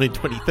was born in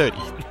 2030.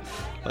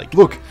 Like,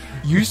 Look,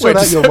 you sort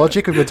out your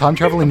logic of your time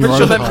travel in your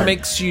Pretty own sure that time.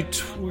 makes you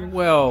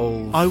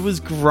 12. I was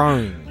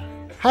grown.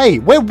 Hey,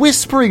 we're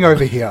whispering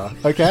over here,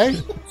 okay?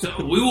 So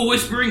we were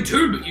whispering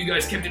too, but you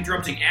guys kept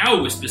interrupting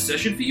our whisper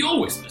session for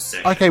your whisper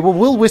session. Okay, well,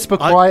 we'll whisper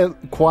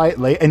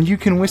quietly, and you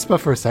can whisper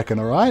for a second,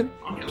 all right?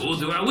 Okay, we'll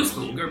do our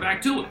whisper. We'll go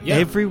back to it. Yeah.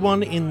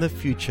 Everyone in the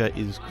future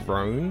is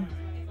grown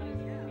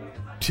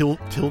till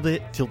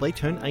they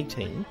turn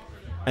 18,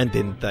 and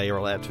then they are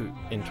allowed to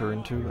enter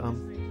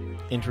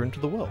into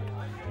the world.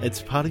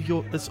 It's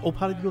all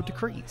part of your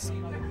decrees.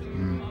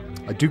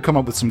 I do come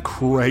up with some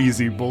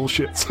crazy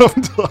bullshit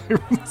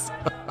sometimes.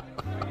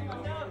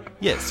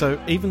 Yeah, so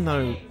even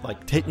though,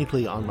 like,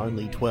 technically I'm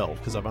only 12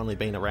 because I've only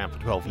been around for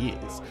 12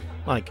 years,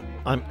 like,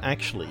 I'm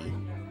actually,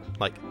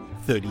 like,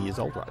 30 years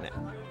old right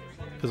now.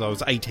 Because I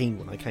was 18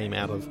 when I came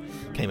out of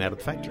the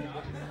factory.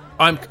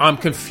 I'm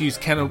confused.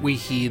 Can we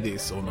hear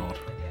this or not?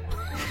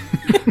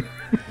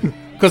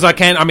 Because I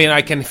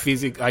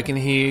can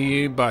hear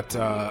you, but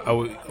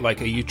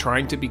are you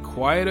trying to be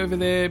quiet over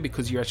there?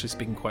 Because you're actually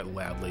speaking quite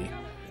loudly,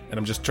 and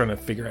I'm just trying to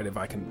figure out if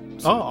I can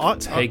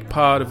take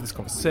part of this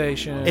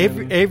conversation.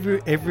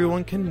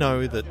 Everyone can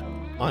know that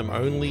I'm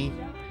only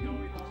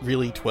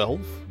really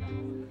 12,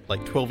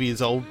 like 12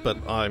 years old, but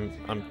I'm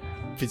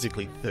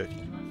physically 30.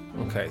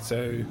 Okay,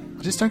 so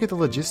I just don't get the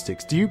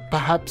logistics. Do you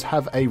perhaps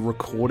have a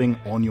recording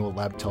on your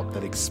laptop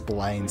that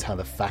explains how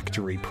the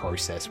factory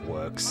process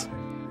works?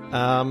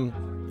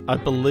 I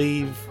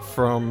believe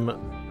from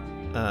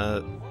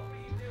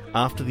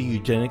after the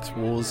eugenics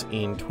wars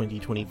in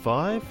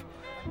 2025,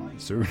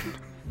 Soon.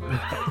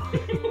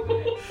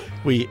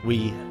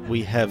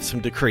 we have some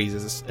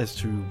decrees as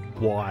to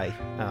why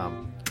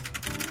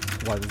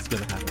this is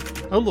going to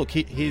happen. Oh look,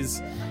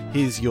 here's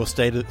your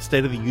state of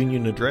the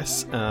union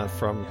address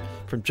from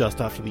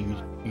just after the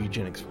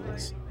eugenics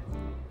wars.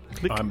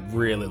 Click. I'm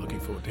really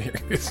looking forward to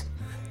hearing this.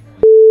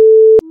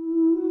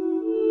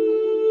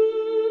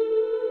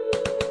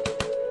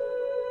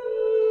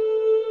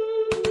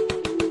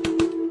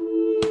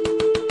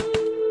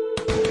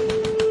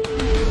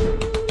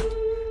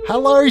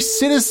 Hello,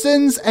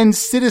 citizens and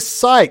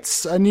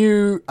citicites, a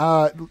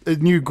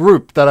new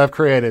group that I've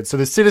created. So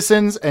the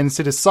citizens and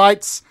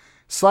citicites.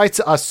 Cites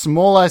are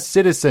smaller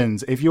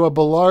citizens. If you are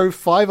below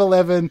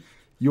 5'11",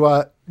 you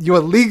are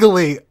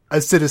legally a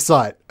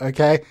citicite.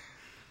 Okay.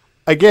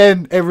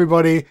 Again,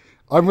 everybody,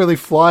 I'm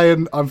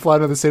flying on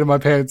the seat of my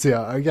pants here.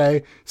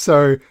 Okay.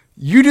 So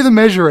you do the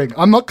measuring.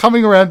 I'm not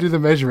coming around to do the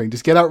measuring.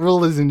 Just get out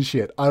rulers and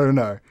shit. I don't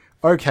know.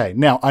 Okay.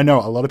 Now I know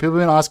a lot of people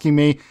have been asking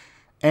me,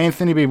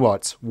 Anthony B.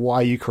 Watts, why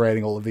are you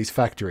creating all of these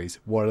factories?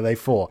 What are they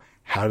for?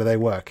 How do they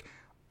work?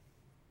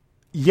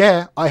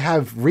 Yeah, I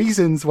have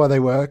reasons why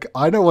they work.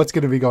 I know what's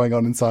going to be going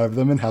on inside of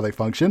them and how they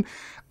function.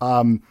 People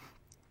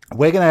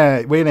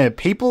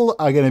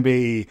are going to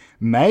be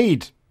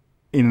made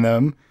in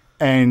them.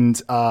 And,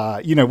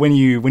 when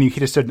you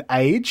hit a certain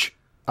age,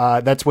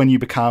 that's when you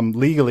become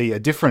legally a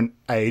different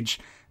age.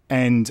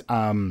 And that's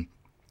going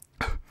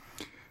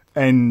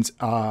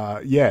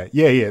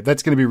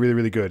to be really,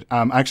 really good.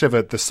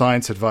 Actually, the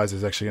science advisor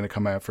is actually going to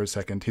come out for a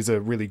second. He's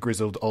a really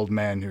grizzled old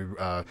man who,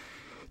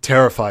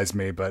 terrifies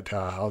me, but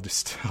I'll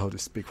just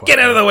be quiet. Get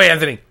out of the way,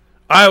 Anthony.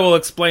 I will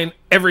explain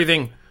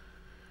everything.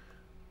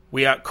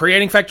 We are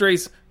creating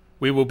factories.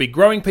 We will be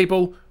growing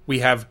people. We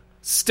have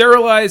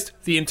sterilized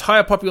the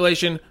entire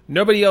population.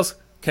 Nobody else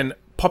can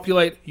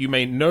populate. You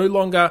may no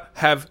longer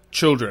have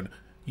children.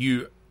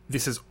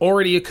 This has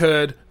already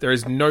occurred. There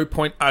is no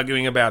point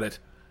arguing about it.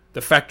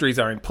 The factories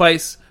are in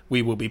place.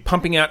 We will be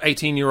pumping out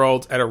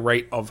 18-year-olds at a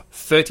rate of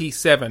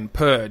 37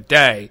 per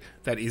day.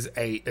 That is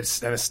an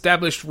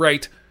established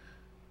rate.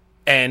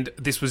 And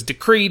this was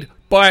decreed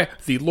by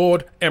the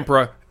Lord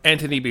Emperor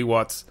Anthony B.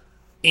 Watts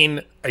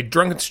in a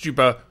drunken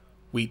stupor.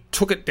 We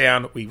took it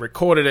down. We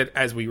recorded it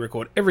as we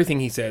record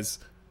everything he says.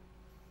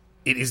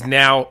 It is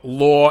now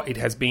law. It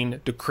has been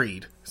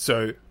decreed.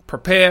 So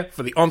prepare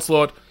for the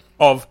onslaught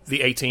of the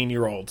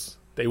 18-year-olds.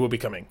 They will be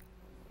coming.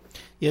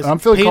 Yes, I'm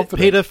feeling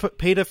confident.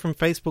 Peter from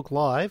Facebook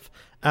Live.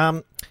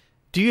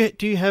 Do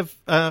you have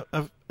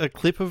a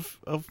clip of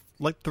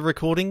like the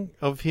recording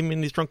of him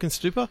in his drunken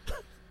stupor?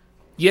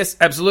 Yes,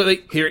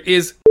 absolutely. Here it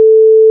is.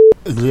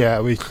 Yeah,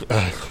 we.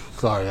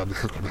 Sorry, I'm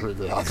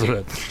completely out of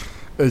it.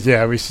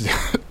 Yeah, we should.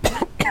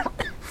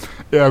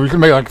 Yeah, we can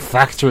make like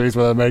factories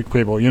where they make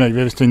people. You've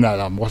ever seen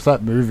that? What's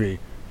that movie?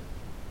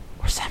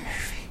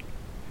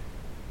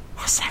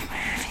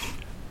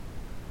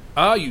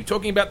 Are you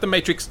talking about The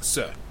Matrix,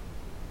 sir?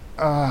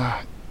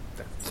 Yeah.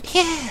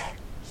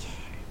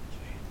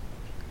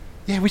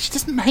 Yeah, we should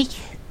just make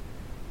it.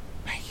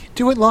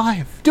 Do it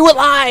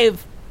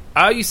live.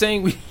 Are you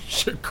saying we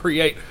should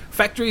create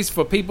factories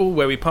for people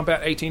where we pump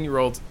out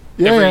 18-year-olds?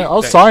 Yeah,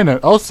 I'll sign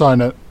it.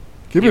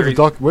 Give me the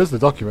doc. Where's the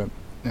document?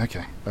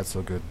 Okay, that's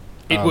all good.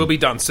 It will be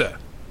done, sir.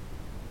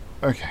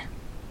 Okay,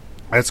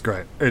 that's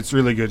great. It's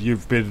really good.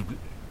 You've been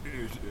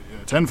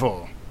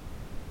 10-4.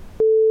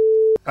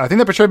 I think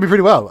that portrayed me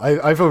pretty well.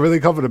 I feel really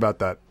confident about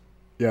that.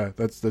 Yeah,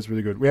 that's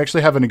really good. We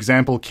actually have an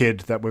example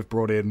kid that we've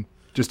brought in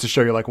just to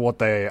show you like what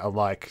they are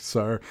like.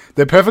 So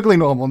they're perfectly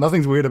normal.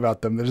 Nothing's weird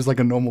about them. They're just like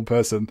a normal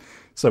person.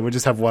 So we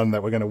just have one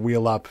that we're going to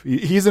wheel up.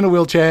 He's in a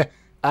wheelchair.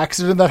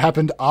 Accident that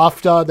happened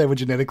after they were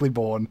genetically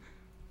born.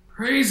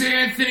 Praise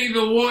Anthony,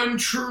 the one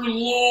true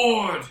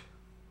Lord.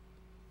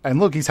 And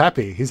look, he's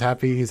happy. He's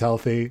happy. He's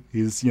healthy.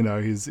 He's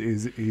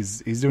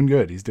doing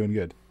good. He's doing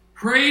good.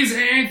 Praise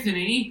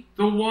Anthony,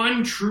 the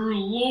one true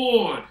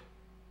Lord.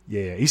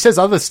 Yeah, he says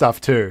other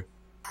stuff too.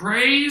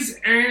 Praise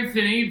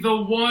Anthony, the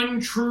one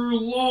true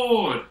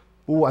Lord.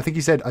 Oh, he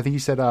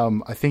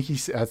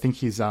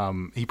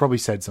probably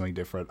said something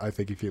different. I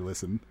think if you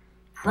listen.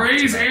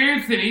 Praise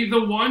Anthony,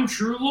 the one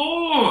true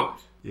Lord.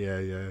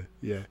 Yeah.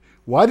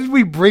 Why did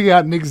we bring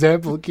out an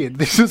example kid?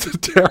 This is a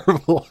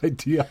terrible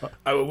idea.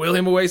 I will wheel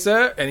him away,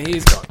 sir, and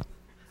he's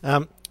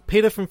gone.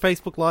 Peter from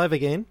Facebook Live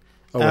again.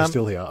 Oh, we're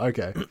still here.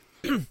 Okay.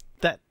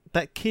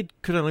 That kid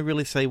could only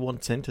really say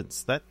one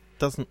sentence. That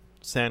doesn't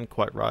sound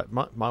quite right.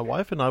 My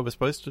wife and I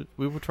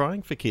we were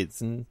trying for kids,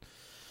 and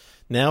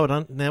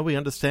now we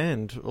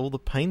understand all the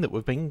pain that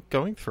we've been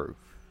going through.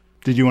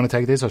 Did you want to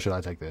take this, or should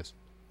I take this?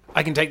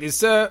 I can take this,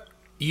 sir.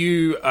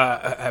 You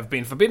have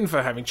been forbidden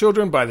for having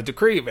children by the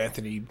decree of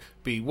Anthony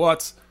B.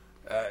 Watts.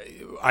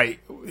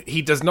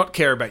 He does not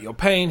care about your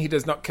pain. He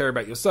does not care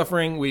about your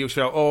suffering. We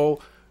shall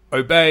all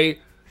obey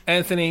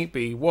Anthony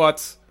B.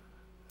 Watts.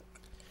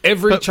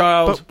 Every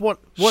child what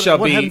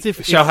happens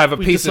if shall have a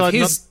we piece of decide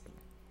his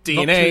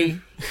not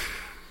DNA.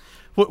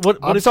 What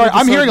I'm if sorry, we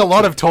I'm decide hearing a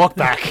lot of talk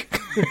back.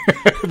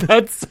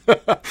 That's.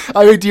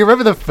 I mean, do you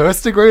remember the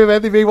first degree of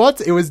Anthony B.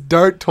 Watts? It was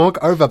don't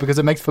talk over because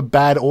it makes for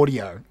bad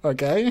audio.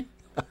 Okay.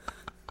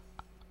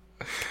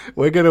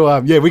 We're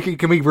gonna. Yeah, we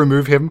can we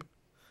remove him?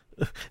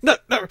 No,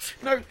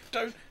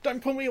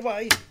 don't pull me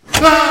away.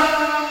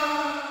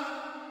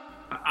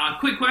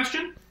 Quick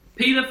question.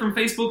 Peter from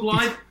Facebook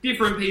Live,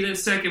 different Peter,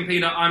 second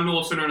Peter, I'm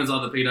also known as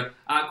other Peter.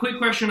 Quick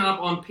question up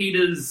on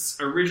Peter's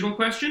original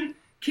question.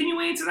 Can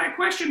you answer that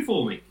question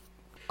for me?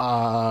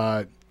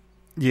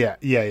 Yeah.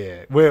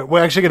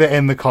 We're actually going to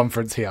end the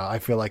conference here. I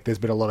feel like there's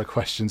been a lot of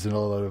questions and a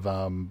lot of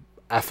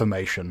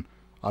affirmation.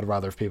 I'd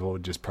rather if people were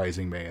just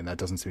praising me, and that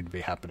doesn't seem to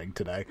be happening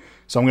today.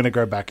 So I'm going to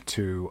go back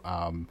to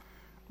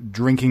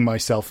drinking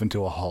myself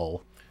into a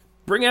hole.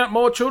 Bring out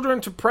more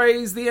children to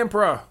praise the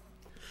Emperor.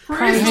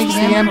 Praise the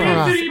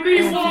Emperor.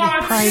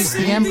 Praise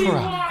the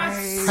Emperor.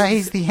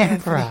 Praise the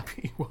Emperor.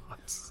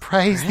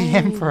 Praise the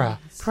Emperor.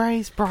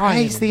 Praise Brian.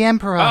 Praise the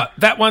Emperor.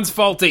 That one's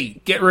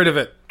faulty. Get rid of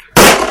it.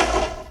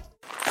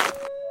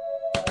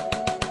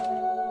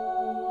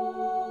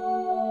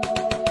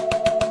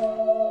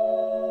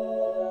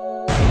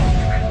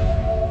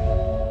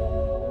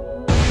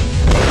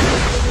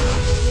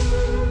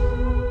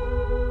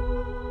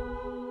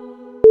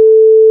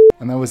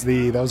 And that was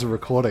a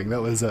recording.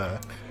 That was a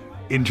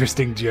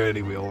interesting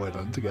journey we all went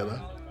on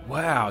together.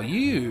 Wow,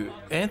 you,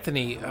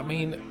 Anthony, I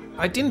mean,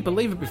 I didn't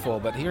believe it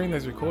before, but hearing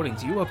those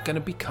recordings, you are going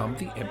to become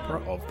the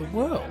Emperor of the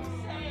world.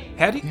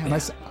 How do you... Yeah, and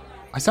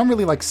I sound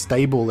really like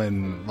stable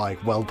and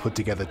like well put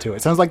together too.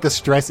 It sounds like the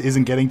stress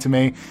isn't getting to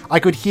me.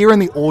 I could hear in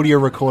the audio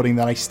recording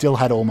that I still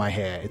had all my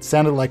hair. It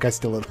sounded like I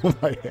still had all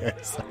my hair.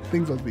 So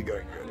things must be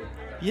going good.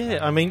 Yeah,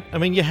 I mean,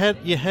 you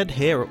had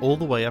hair all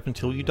the way up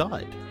until you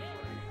died.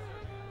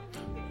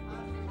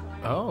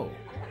 Oh.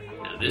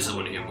 Now this I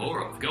want to hear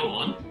more of. Go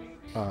on.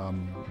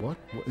 What?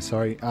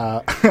 Sorry.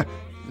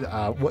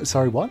 What?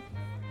 Sorry, what?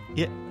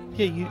 Yeah,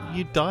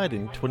 you died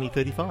in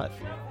 2035.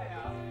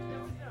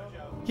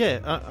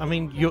 Yeah, I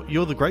mean,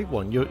 you're the great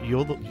one. You're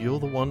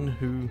the one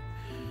who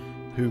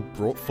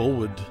brought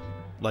forward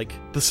like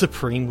the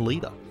supreme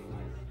leader.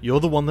 You're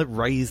the one that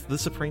raised the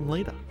supreme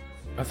leader.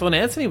 I thought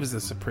Anthony was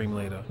the supreme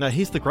leader. No,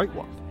 he's the great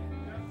one.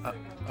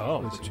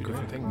 It's two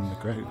different things.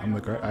 I'm the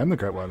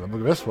great one. I'm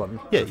the best one.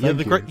 Yeah, You're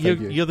the great.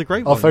 You're the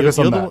great one. I'll focus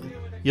on that.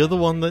 You're the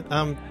one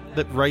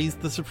that raised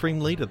the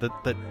supreme leader.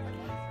 That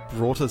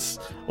brought us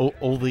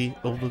all the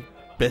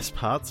best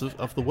parts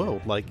of the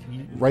world. Like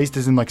Raised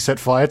as in like set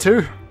fire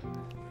to?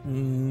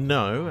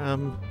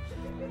 No,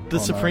 the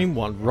supreme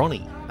one,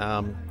 Ronnie.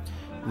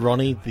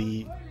 Ronnie,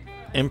 the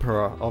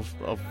emperor of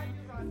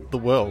the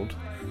world.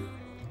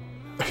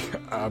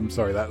 I'm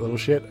sorry, that little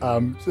shit.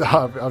 I'm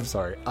sorry. I'm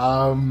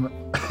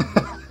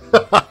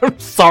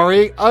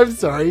sorry. I'm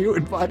sorry you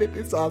invited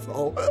this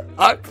asshole.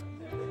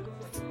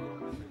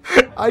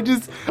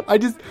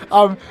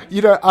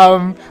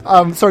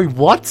 Sorry,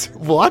 what?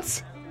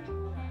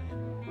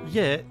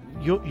 Yeah,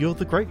 you're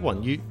the great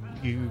one. You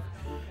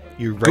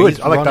Good,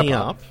 raised I like that Ronnie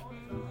part. up.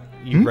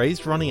 You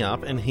raised Ronnie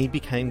up, and he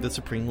became the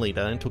supreme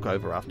leader and took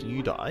over after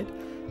you died.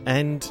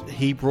 And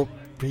he brought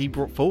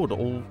forward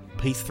all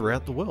peace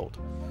throughout the world.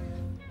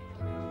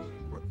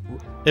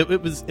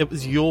 It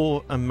was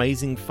your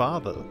amazing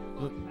father.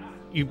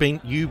 You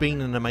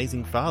being an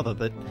amazing father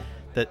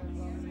that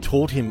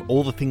taught him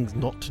all the things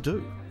not to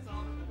do.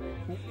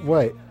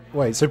 Wait.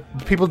 So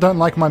people don't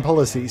like my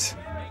policies?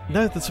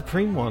 No, the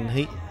supreme one.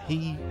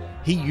 He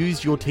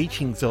used your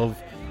teachings of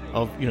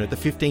the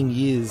 15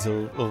 years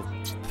or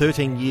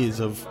 13 years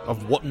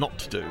of what not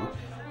to do,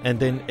 and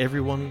then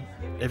everyone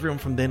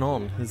from then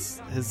on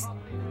has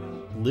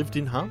lived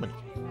in harmony.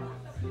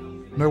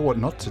 Know what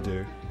not to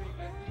do?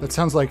 That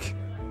sounds like...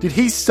 Did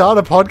he start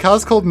a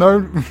podcast called No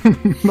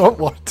Not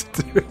What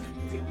to Do?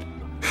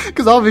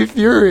 Because I'll be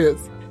furious.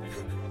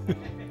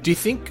 Do you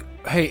think...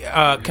 Hey,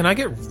 can I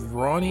get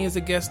Ronnie as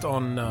a guest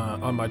on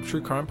my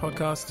True Crime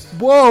podcast?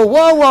 Whoa.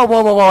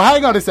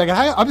 Hang on a second.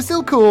 I'm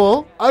still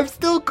cool.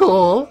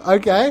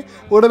 Okay.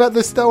 What about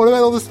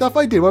all the stuff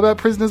I did? What about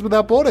Prisoners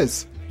Without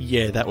Borders?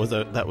 Yeah, that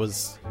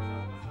was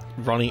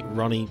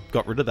Ronnie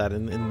got rid of that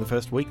in the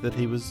first week that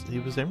he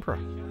was emperor.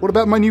 What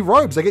about my new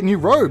robes? I get new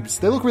robes.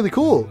 They look really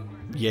cool.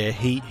 Yeah,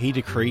 he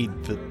decreed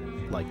that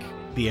like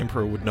the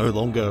emperor would no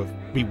longer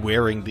be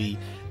wearing the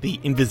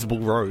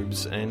invisible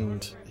robes,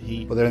 and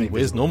he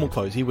wears normal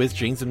clothes. He wears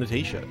jeans and a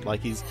t-shirt.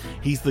 Like he's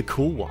the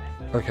cool one.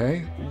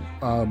 Okay.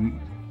 I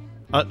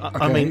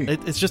mean,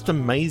 it's just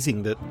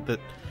amazing that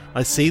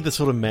I see the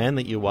sort of man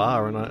that you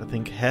are, and I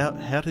think how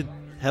did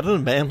a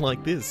man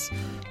like this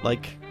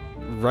like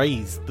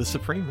raise the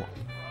supreme one?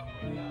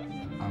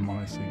 I'm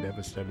honestly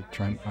devastated,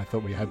 Trent. I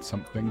thought we had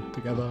something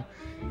together,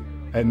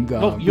 and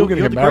well, you're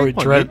going to get married,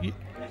 Trent.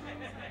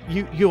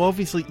 You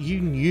obviously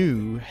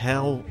knew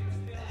how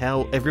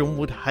everyone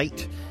would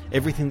hate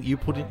everything that you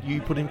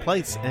put in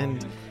place,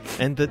 and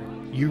that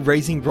you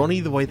raising Ronnie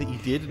the way that you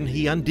did, and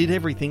he undid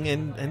everything,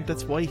 and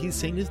that's why he's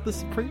seen as the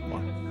supreme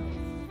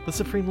one, the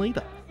supreme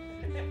leader.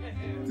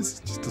 This is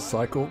just a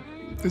cycle.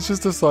 It's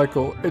just a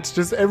cycle. It's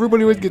just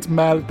everybody always gets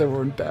mad at their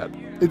own dad.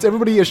 It's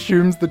everybody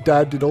assumes the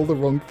dad did all the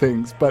wrong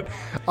things, but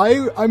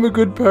I'm a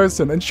good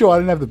person. And sure, I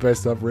didn't have the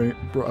best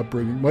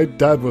upbringing. My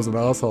dad was an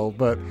asshole,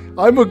 but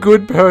I'm a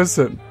good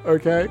person,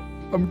 okay?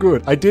 I'm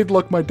good. I did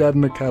lock my dad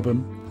in a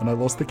cabin, and I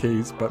lost the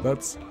keys, but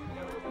that's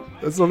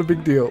not a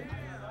big deal.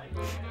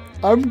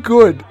 I'm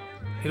good.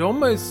 It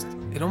almost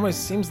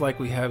seems like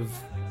we have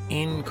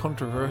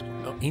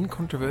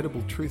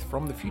incontrovertible truth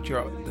from the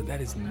future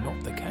that is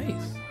not the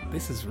case.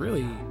 This is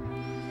really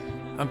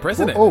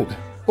unprecedented.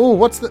 Oh,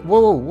 what's that?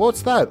 Whoa,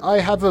 what's that? I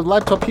have a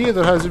laptop here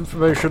that has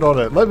information on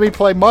it. Let me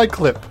play my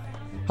clip.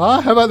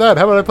 Huh? How about that?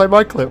 How about I play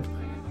my clip?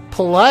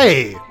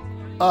 Play!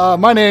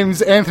 My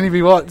name's Anthony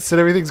B. Watts, and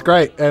everything's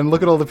great. And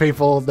look at all the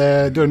people,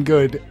 they're doing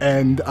good.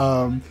 And,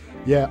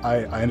 yeah,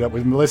 I ended up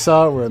with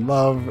Melissa, we're in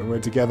love, and we're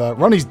together.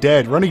 Ronnie's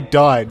dead. Ronnie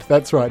died.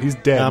 That's right, he's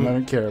dead, and I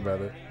don't care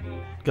about it.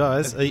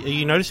 Guys, are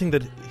you noticing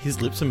that his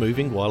lips are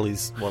moving while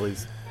he's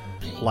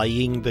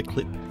playing the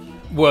clip?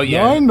 Well,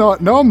 yeah. No,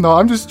 I'm not.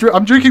 I'm just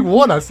I'm drinking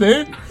water,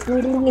 see?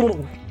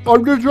 I'm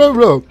just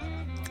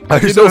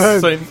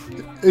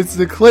It's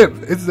the clip.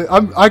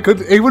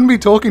 He wouldn't be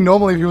talking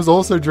normally if he was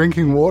also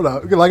drinking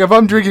water. Like, if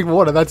I'm drinking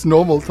water, that's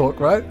normal talk,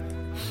 right?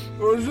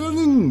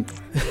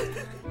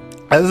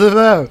 As if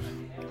that.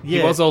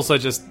 He was also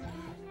just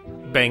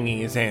banging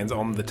his hands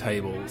on the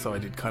table, so I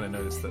did kind of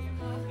notice that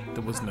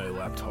there was no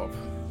laptop.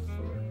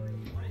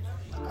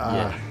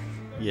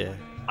 Yeah.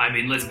 I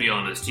mean, let's be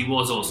honest. He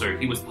was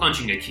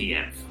punching a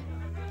Kiev.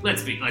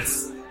 Let's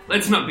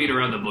not beat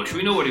around the bush.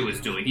 We know what he was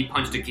doing. He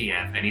punched a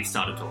Kiev and he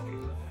started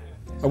talking.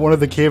 I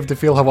wanted the Kiev to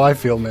feel how I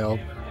feel now.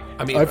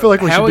 I mean, I feel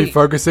like we should be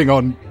focusing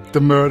on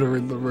the murder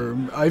in the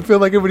room. I feel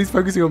like everybody's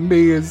focusing on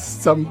me as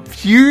some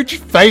huge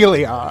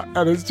failure,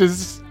 and it's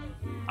just...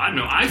 I don't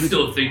know. I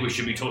still think we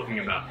should be talking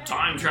about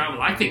time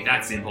travel. I think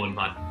that's the important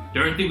part.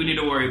 Don't think we need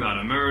to worry about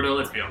a murder.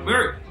 Let's be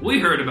honest. We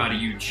heard about a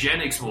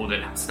eugenics war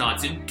that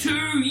starts in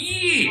 2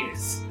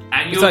 years,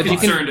 and you're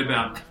concerned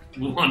about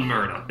one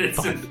murder.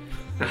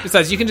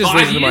 Besides, you can just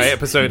listen to my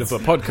episode of the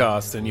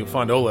podcast, and you'll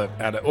find all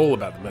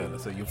about the murder.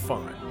 So you're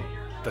fine.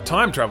 The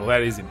time travel,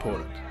 that is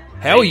important.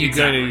 How are you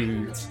going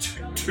to... It's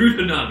 2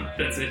 to none.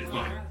 That's it.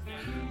 Fine.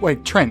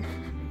 Wait, Trent,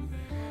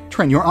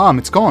 your arm,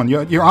 it's gone.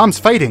 Your arm's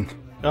fading.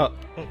 Oh.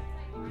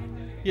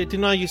 Yeah,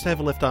 didn't I used to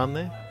have a left arm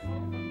there?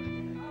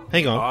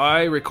 Hang on.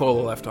 I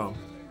recall a left arm.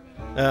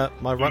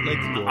 My right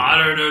leg's gone.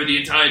 I don't know. The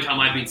entire time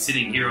I've been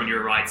sitting here on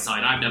your right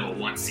side, I've never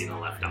once seen a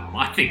left arm.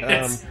 I think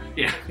that's...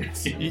 yeah. No.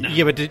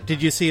 Yeah, but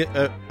did you see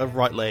a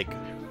right leg?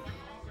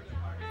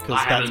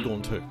 Because that's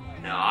gone too.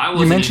 No, I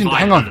wasn't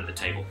invited under the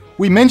table.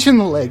 We mentioned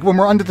the leg when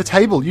we're under the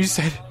table. You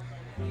said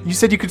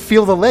you could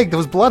feel the leg. There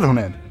was blood on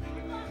it.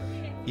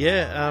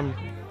 Yeah,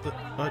 but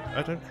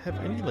I don't have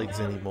any legs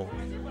anymore.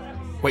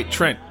 Wait,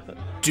 Trent,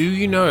 do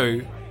you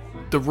know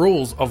the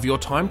rules of your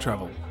time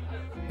travel?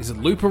 Is it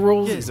Looper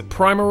rules? Yeah. Is it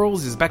Primer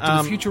rules? Is it Back to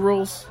the Future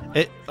rules?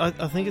 I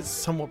think it's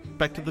somewhat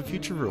Back to the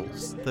Future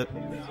rules.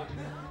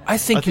 I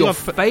think you're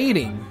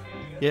fading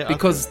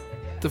because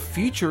the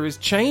future is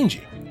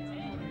changing.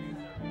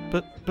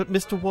 But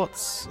Mr.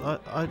 Watts,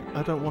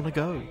 I don't want to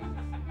go.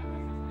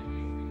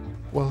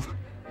 Well,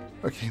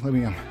 okay, let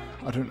me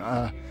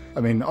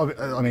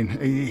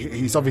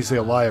he's obviously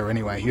a liar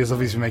anyway. He was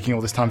obviously making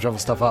all this time travel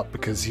stuff up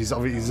because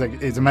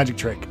it's a magic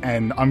trick,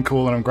 and I'm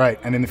cool and I'm great,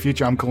 and in the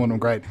future I'm cool and I'm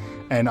great,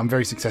 and I'm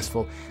very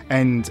successful,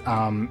 and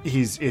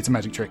it's a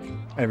magic trick.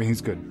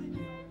 Everything's good.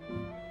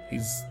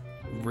 He's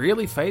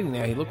really fading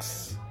now.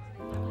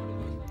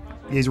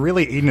 He's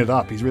really eating it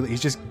up. He's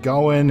just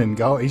going and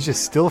going. He's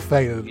just still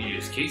faded.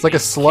 It's like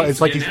it's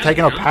like he's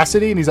taking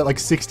opacity and he's at like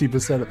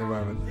 60% at the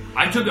moment.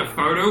 I took a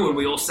photo when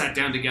we all sat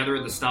down together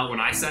at the start when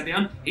I sat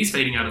down. He's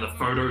fading out of the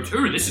photo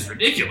too. This is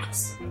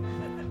ridiculous.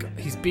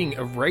 He's being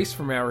erased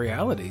from our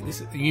reality.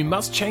 You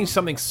must change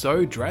something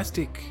so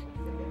drastic,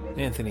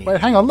 Anthony.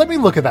 Wait, hang on. Let me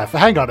look at that.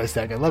 Hang on a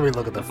second. Let me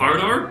look at the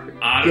photo.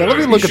 Let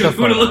me look at the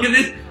photo. Look at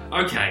this.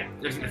 Okay.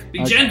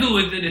 Be gentle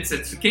with it. It's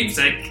a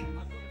keepsake.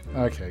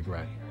 Okay,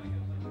 great.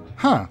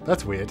 Huh,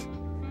 that's weird.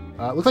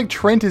 Looks like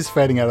Trent is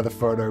fading out of the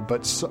photo,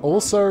 but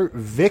also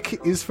Vic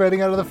is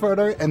fading out of the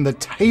photo, and the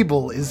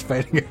table is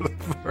fading out of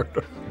the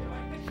photo.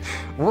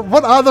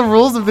 What are the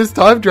rules of this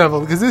time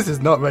travel? Because this is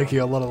not making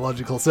a lot of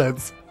logical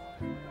sense.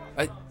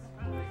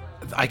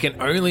 I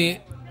can only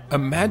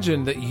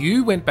imagine that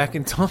you went back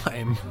in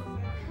time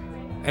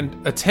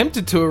and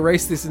attempted to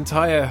erase this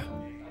entire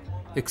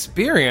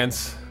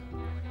experience.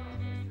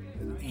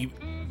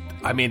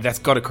 That's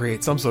got to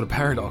create some sort of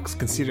paradox,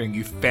 considering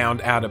you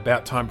found out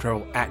about time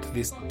travel at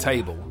this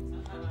table.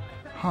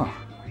 Huh.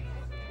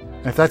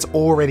 And if that's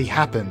already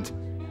happened,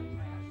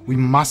 we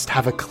must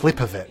have a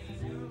clip of it.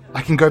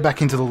 I can go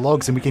back into the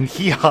logs and we can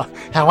hear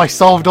how I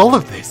solved all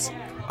of this.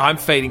 I'm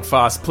fading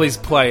fast. Please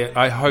play it.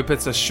 I hope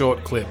it's a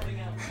short clip.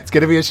 It's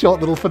going to be a short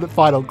little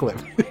final clip.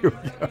 Here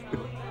we go.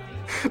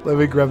 Let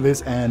me grab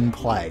this and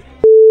play.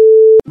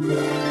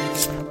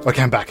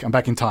 Okay, I'm back. I'm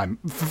back in time.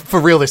 For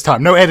real this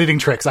time. No editing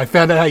tricks. I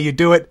found out how you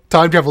do it.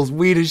 Time travel's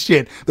weird as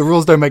shit. The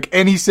rules don't make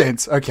any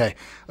sense. Okay.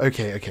 I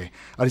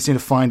just need to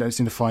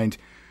find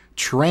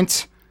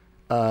Trent's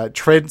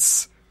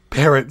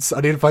parents.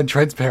 I need to find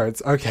Trent's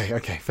parents.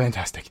 Okay,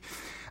 fantastic.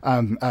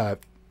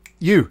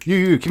 You,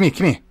 come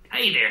here.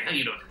 Hey there, how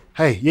you doing?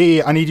 Hey,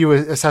 yeah, I need you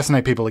to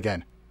assassinate people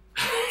again.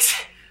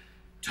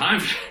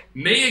 Time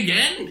me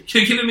again?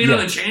 You're giving me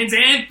another chance,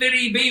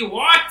 Anthony B.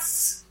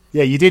 Watts?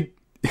 Yeah, you did.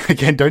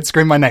 Again, don't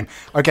scream my name.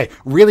 Okay,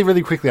 really,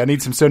 really quickly, I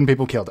need some certain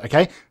people killed,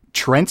 okay?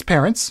 Trent's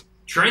parents.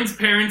 Trent's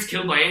parents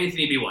killed by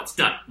Anthony B. Watts.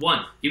 Done.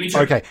 1. Give me 2.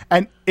 Okay,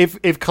 and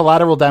if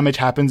collateral damage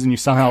happens and you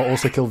somehow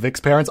also kill Vic's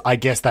parents, I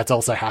guess that's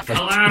also happened.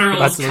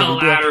 Collateral is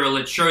collateral.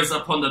 It shows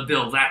up on the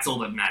bill. That's all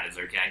that matters,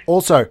 okay?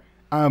 Also,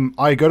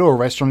 I go to a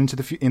restaurant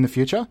in the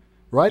future,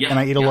 right? Yeah, and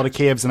I eat a lot of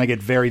Kievs and I get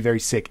very,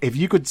 very sick. If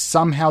you could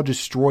somehow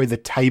destroy the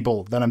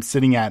table that I'm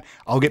sitting at,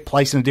 I'll get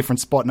placed in a different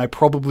spot and I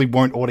probably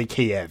won't order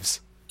Kievs.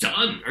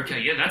 Done.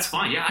 Okay, yeah, that's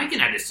fine. Yeah, I can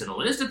add this to the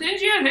list of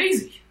things. Yeah,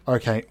 easy.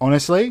 Okay,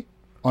 honestly,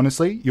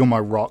 you're my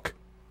rock.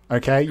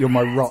 Okay, you're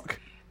my rock.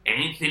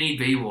 Anthony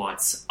B.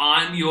 Watts,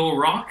 I'm your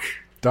rock.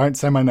 Don't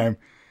say my name.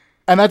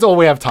 And that's all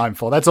we have time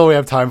for.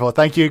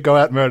 Thank you. Go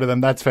out and murder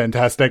them. That's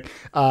fantastic.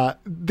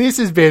 This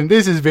has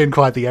been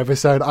quite the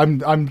episode.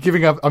 I'm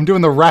giving up. I'm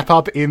doing the wrap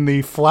up in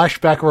the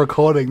flashback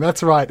recording.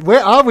 That's right.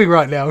 Where are we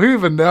right now? Who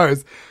even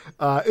knows?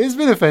 It's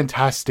been a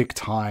fantastic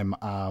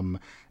time.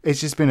 It's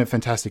just been a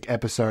fantastic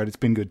episode. It's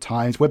been good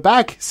times. We're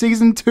back,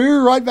 season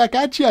 2, right back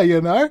at you,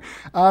 you know?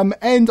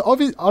 And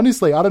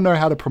honestly, I don't know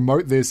how to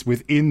promote this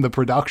within the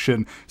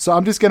production, so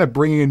I'm just going to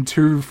bring in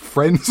 2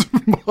 friends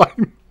of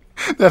mine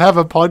that have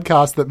a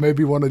podcast that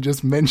maybe want to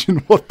just mention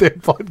what their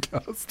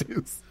podcast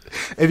is.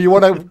 If you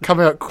want to come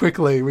out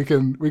quickly, we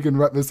can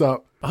wrap this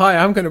up. Hi,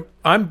 I'm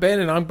Ben,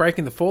 and I'm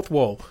breaking the fourth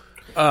wall.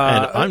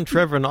 And I'm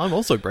Trevor, and I'm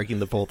also breaking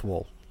the fourth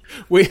wall.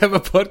 We have a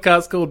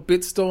podcast called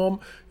Bitstorm.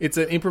 It's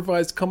an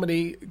improvised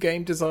comedy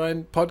game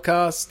design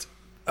podcast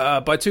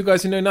by 2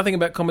 guys who know nothing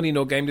about comedy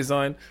nor game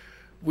design.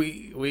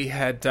 We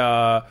had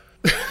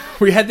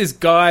we had this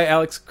guy,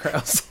 Alex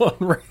Krause,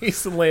 on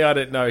recently. I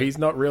don't know. He's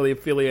not really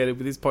affiliated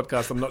with this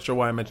podcast. I'm not sure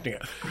why I'm mentioning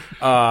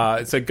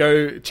it. So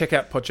go check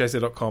out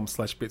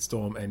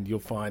podchaser.com/Bitstorm and you'll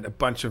find a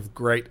bunch of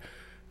great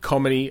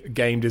comedy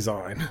game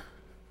design.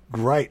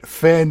 Great.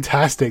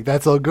 Fantastic.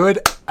 That's all good.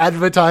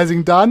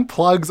 Advertising done.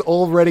 Plugs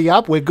already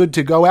up. We're good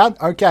to go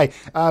out. Okay.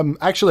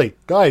 Actually,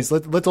 guys,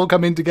 let's all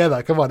come in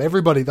together. Come on,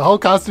 everybody. The whole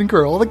cast and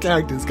crew, all the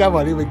characters. Come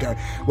on, here we go.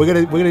 We're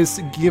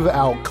gonna give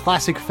our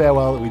classic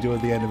farewell that we do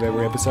at the end of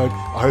every episode.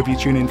 I hope you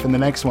tune in for the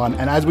next one.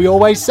 And as we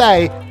always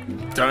say,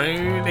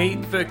 don't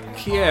eat the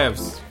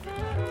Kievs.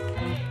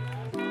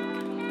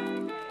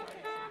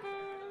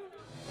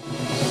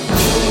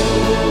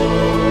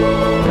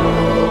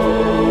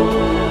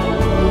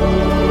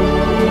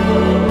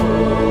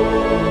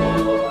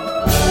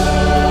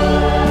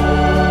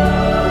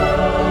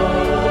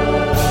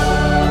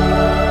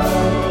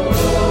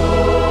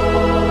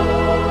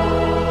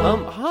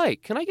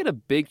 Can I get a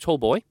big tall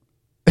boy?